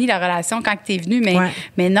ça finit la relation quand t'es venu,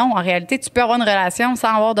 mais non, en réalité, tu peux avoir une relation sans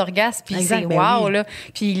avoir d'orgasme, puis c'est wow, là.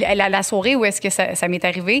 Puis la soirée où est-ce que ça m'est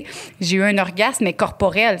arrivé, j'ai eu un orgasme, mais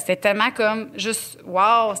corporel. C'était tellement comme juste,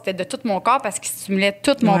 wow, c'était de tout mon corps parce qu'il stimulait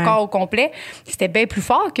tout mon corps au complet. C'était bien plus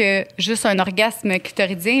fort que juste un orgasme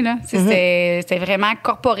clitoridien, là. C'était vraiment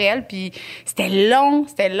corporel, puis c'était long,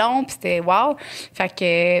 puis c'était wow. Fait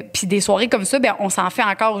que, puis des soirées comme ça, ben on s'en fait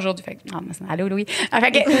encore aujourd'hui. Fait que, allô, Louis.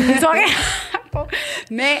 Fait que, des soirées.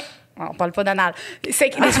 Mais, on parle pas d'anal. C'est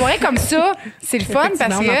que des soirées comme ça, c'est le fun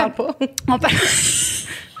parce que. On parle pas.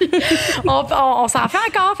 On s'en fait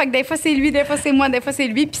encore. Fait que des fois, c'est lui, des fois, c'est moi, des fois, c'est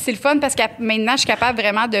lui. Puis c'est le fun parce que maintenant, je suis capable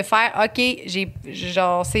vraiment de faire, OK,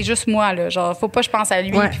 genre, c'est juste moi, là. Genre, faut pas que je pense à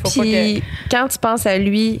lui. Ouais. Puis faut pas que. Quand tu penses à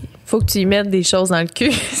lui, faut que tu y mettes des choses dans le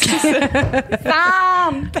cul.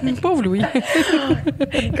 Pauvre Louis.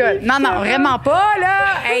 Non, vraiment pas,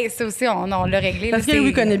 là. Hey, ça aussi, on l'a réglé. Parce que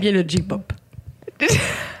Louis connaît bien le J-pop.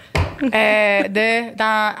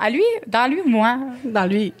 Dans lui ou moi? Dans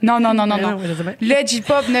lui. Non. Je sais bien. Le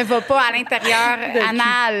J-pop ne va pas à l'intérieur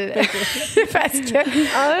anal. Parce que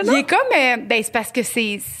il est comme c'est parce que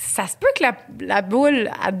ça se peut que la boule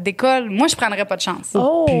elle décolle. Moi, je prendrais pas de chance.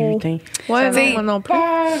 Oh putain. Ouais, non, moi non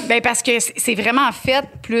plus. Parce que c'est vraiment fait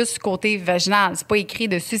plus côté vaginal. C'est pas écrit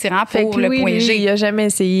dessus, c'est vraiment pour le point G. Il a jamais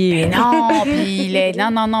essayé. Non, puis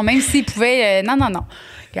non, même s'il pouvait non.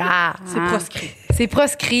 C'est proscrit. C'est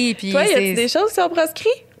proscrit. Puis toi, y a-t-il des choses qui sont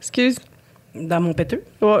proscrites? Excuse. Dans mon péteux?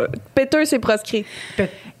 Ouais, péteux, c'est proscrit.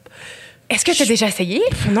 Est-ce que tu as déjà essayé?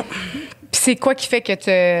 Non. Puis c'est quoi qui fait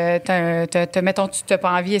que mettons, tu n'as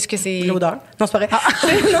pas envie? Est-ce que c'est... L'odeur. Non, c'est pas vrai.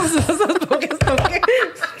 Non, c'est pas vrai. C'est pas vrai.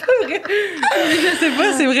 Je sais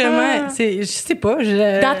pas, c'est vraiment... Je sais pas.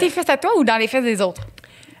 Dans tes fesses à toi ou dans les fesses des autres?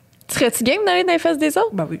 Serais-tu game d'aller dans les fesses des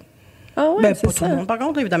autres? Ben oui. Ah ouais, Ben, c'est pas ça. tout le monde, par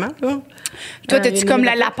contre, évidemment. Là. Toi, t'as-tu comme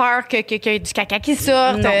la peur que du caca qui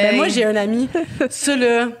sorte? Non, ben moi, j'ai un ami. Ça,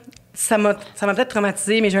 là, ça m'a peut-être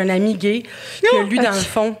traumatisé, mais j'ai un ami gay que lui, dans le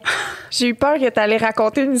fond... J'ai eu peur que t'allais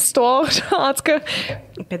raconter une histoire, genre, en tout cas.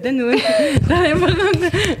 Pète de nous.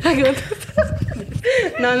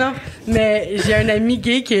 Non, mais j'ai un ami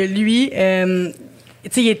gay que lui, tu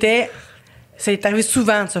sais, il était... Ça est arrivé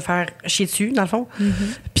souvent de se faire chier dessus, dans le fond. Mm-hmm.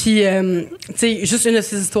 Puis, tu sais, juste une de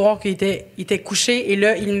ces histoires qu'il était couché et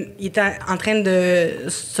là, il était en train de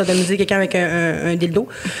sodomiser quelqu'un avec un dildo.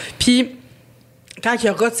 Puis, quand il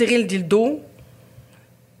a retiré le dildo,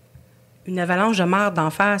 une avalanche de merde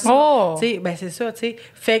d'en face. Oh! Tu sais, ben c'est ça, tu sais.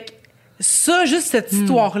 Fait que ça, juste cette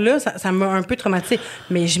histoire-là, ça m'a un peu traumatisée.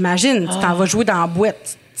 Mais j'imagine, tu t'en vas jouer dans la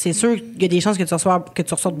boîte. C'est sûr qu'il y a des chances que tu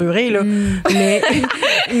ressortes beurré, là. Mais...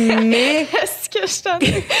 Est-ce que je t'en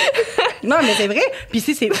ai... Non, mais c'est vrai. Puis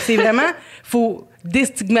c'est vraiment... Faut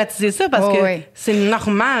déstigmatiser ça parce que c'est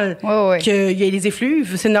normal qu'il y ait des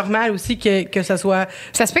effluves. C'est normal aussi que ça soit...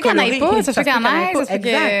 Ça se peut qu'il n'y en ait pas. Ça se peut qu'il y en ait. Ça se peut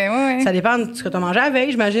que... Ça dépend de ce que tu as mangé la veille,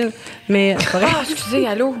 j'imagine. Mais c'est pas vrai. Ah, excusez,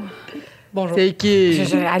 allô? Bonjour. C'est qui?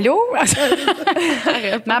 Allô?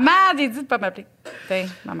 Maman a dit de pas m'appeler. Tiens,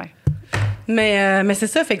 ma mère. Mais c'est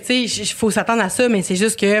ça, fait que, tu sais, il faut s'attendre à ça, mais c'est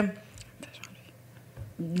juste que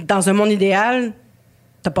dans un monde idéal,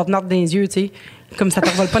 t'as pas de note dans les yeux, tu sais. Comme ça te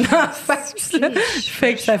revole pas dans la face.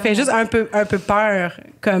 Fait que ça fait juste un peu peur.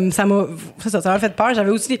 Comme ça m'a fait peur.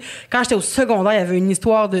 J'avais aussi, quand j'étais au secondaire, il y avait une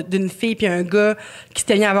histoire d'une fille puis un gars qui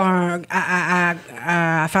s'était mis à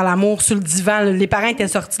faire l'amour sur le divan. Les parents étaient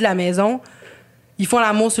sortis de la maison. Ils font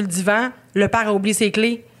l'amour sur le divan. Le père a oublié ses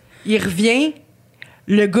clés. Il revient.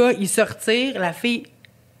 Le gars, il se retire. La fille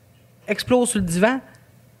explose sur le divan.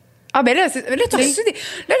 Ah, ben là, t'as reçu des...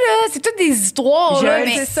 Là, c'est toutes des histoires, là,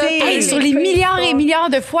 mais sur les milliards et milliards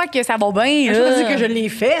de fois que ça va bien, là. Je veux dire que je l'ai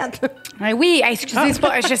faite. Oui, excusez,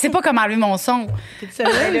 je sais pas comment enlever mon son. T'es là,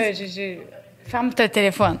 ferme ton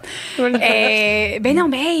téléphone. Ben non,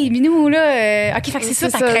 hey, Minou, là... OK, fait que c'est ça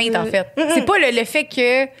ta crainte, en fait. C'est pas le fait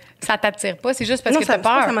que ça t'attire pas, c'est juste parce que t'as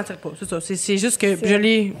peur. Non, ça m'attire pas, c'est ça. C'est juste que je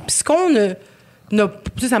l'ai... Puis ce qu'on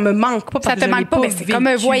ça me manque pas parce ça que te je manque l'ai pas, mais c'est comme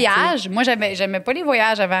un voyage. T'sais. Moi, j'aimais pas les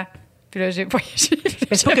voyages avant. Puis là, j'ai voyagé.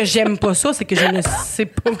 Mais c'est pas que j'aime pas ça, c'est que je ne sais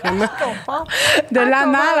pas vraiment. De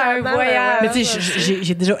l'anal à un voyage. Mais tu sais,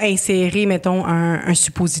 j'ai déjà inséré, mettons, un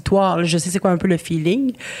suppositoire. Là. Je sais c'est quoi un peu le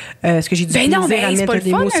feeling. Est-ce que j'ai dû plaisir à mettre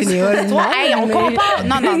des mots cinéoles? Hey, on compare.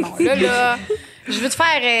 Non. Là, je veux te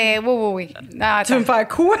faire... oui. Non, tu veux me faire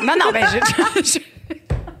quoi? Non, ben je...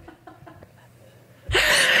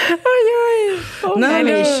 Aïe, Non, Ben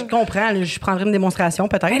mais là. je comprends. Là, je prendrais une démonstration,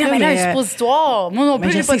 peut-être. Ben non, mais là, un suppositoire. Moi non mais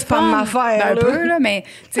plus, je j'ai sais pas que de c'est pas fun. ma affaire, Ben, un là. peu, là, mais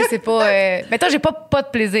tu sais, c'est pas... Mais toi, j'ai pas de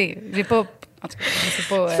plaisir. J'ai pas... En tout cas, je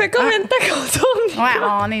sais pas... Ça fait combien de temps qu'on tourne? Ouais,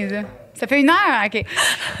 on est là. Ça fait 1 heure, OK.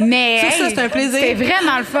 Mais Ça, c'est un plaisir. C'est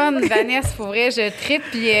vraiment le fun, Vanessa. Pour vrai, je trippe.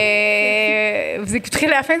 Puis vous écouterez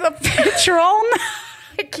la fin de Patreon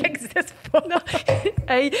qui n'existe pas.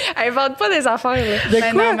 Hey, invente pas des affaires, là.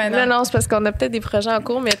 Ben non, ben non. Non, c'est parce qu'on a peut-être des projets en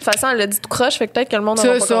cours, mais de toute façon, elle l'a dit tout croche, fait que peut-être que le monde C'est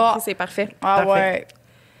n'aura pas ça. compris. C'est parfait. Ah Parfait. ouais.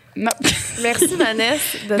 Non. Merci,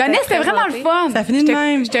 Vanessa. de Vanessa, t'être c'était vraiment le présentée. fun. Ça finit de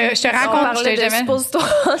même. Je te On rencontre, je parlait t'ai de jamais...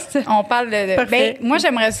 suppositoire. On parle de... Parfait. Ben, moi,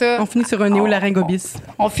 j'aimerais ça. On finit sur un néo-laryngobis.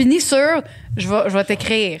 On finit sur... Je vais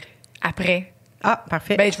t'écrire après. Ah,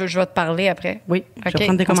 parfait. Ben, je vais te parler après. Oui, je OK, vais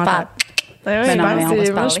prendre des on se commentaires. parle. Ouais, Ben non, mais on va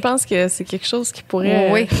se moi, parler. je pense que c'est quelque chose qui pourrait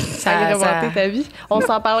Oui, agrémenter ta vie. On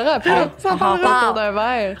s'en parlera après. On s'en parlera. Autour d'un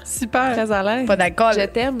verre. Super. Très à l'aise. Pas d'alcool. Je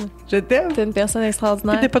t'aime. Je t'aime. T'es une personne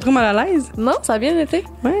extraordinaire. T'es pas trop mal à l'aise? Non, ça a bien été.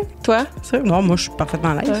 Ouais. Toi? Ça? Non, moi, je suis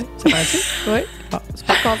parfaitement à l'aise. Ouais. Ça passe? Oui. Bon, Je suis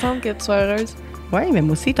pas contente que tu sois heureuse. ouais, mais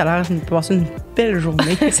moi aussi, t'as l'air de passer une belle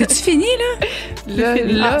journée. C'est-tu fini, là?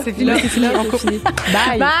 Là, c'est fini. là, C'est fini. là, On c'est coupe. fini.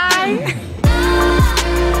 Bye! Bye!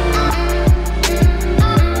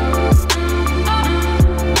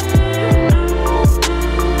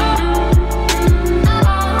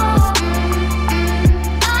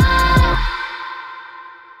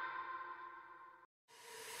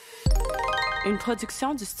 Une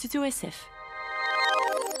production du Studio SF.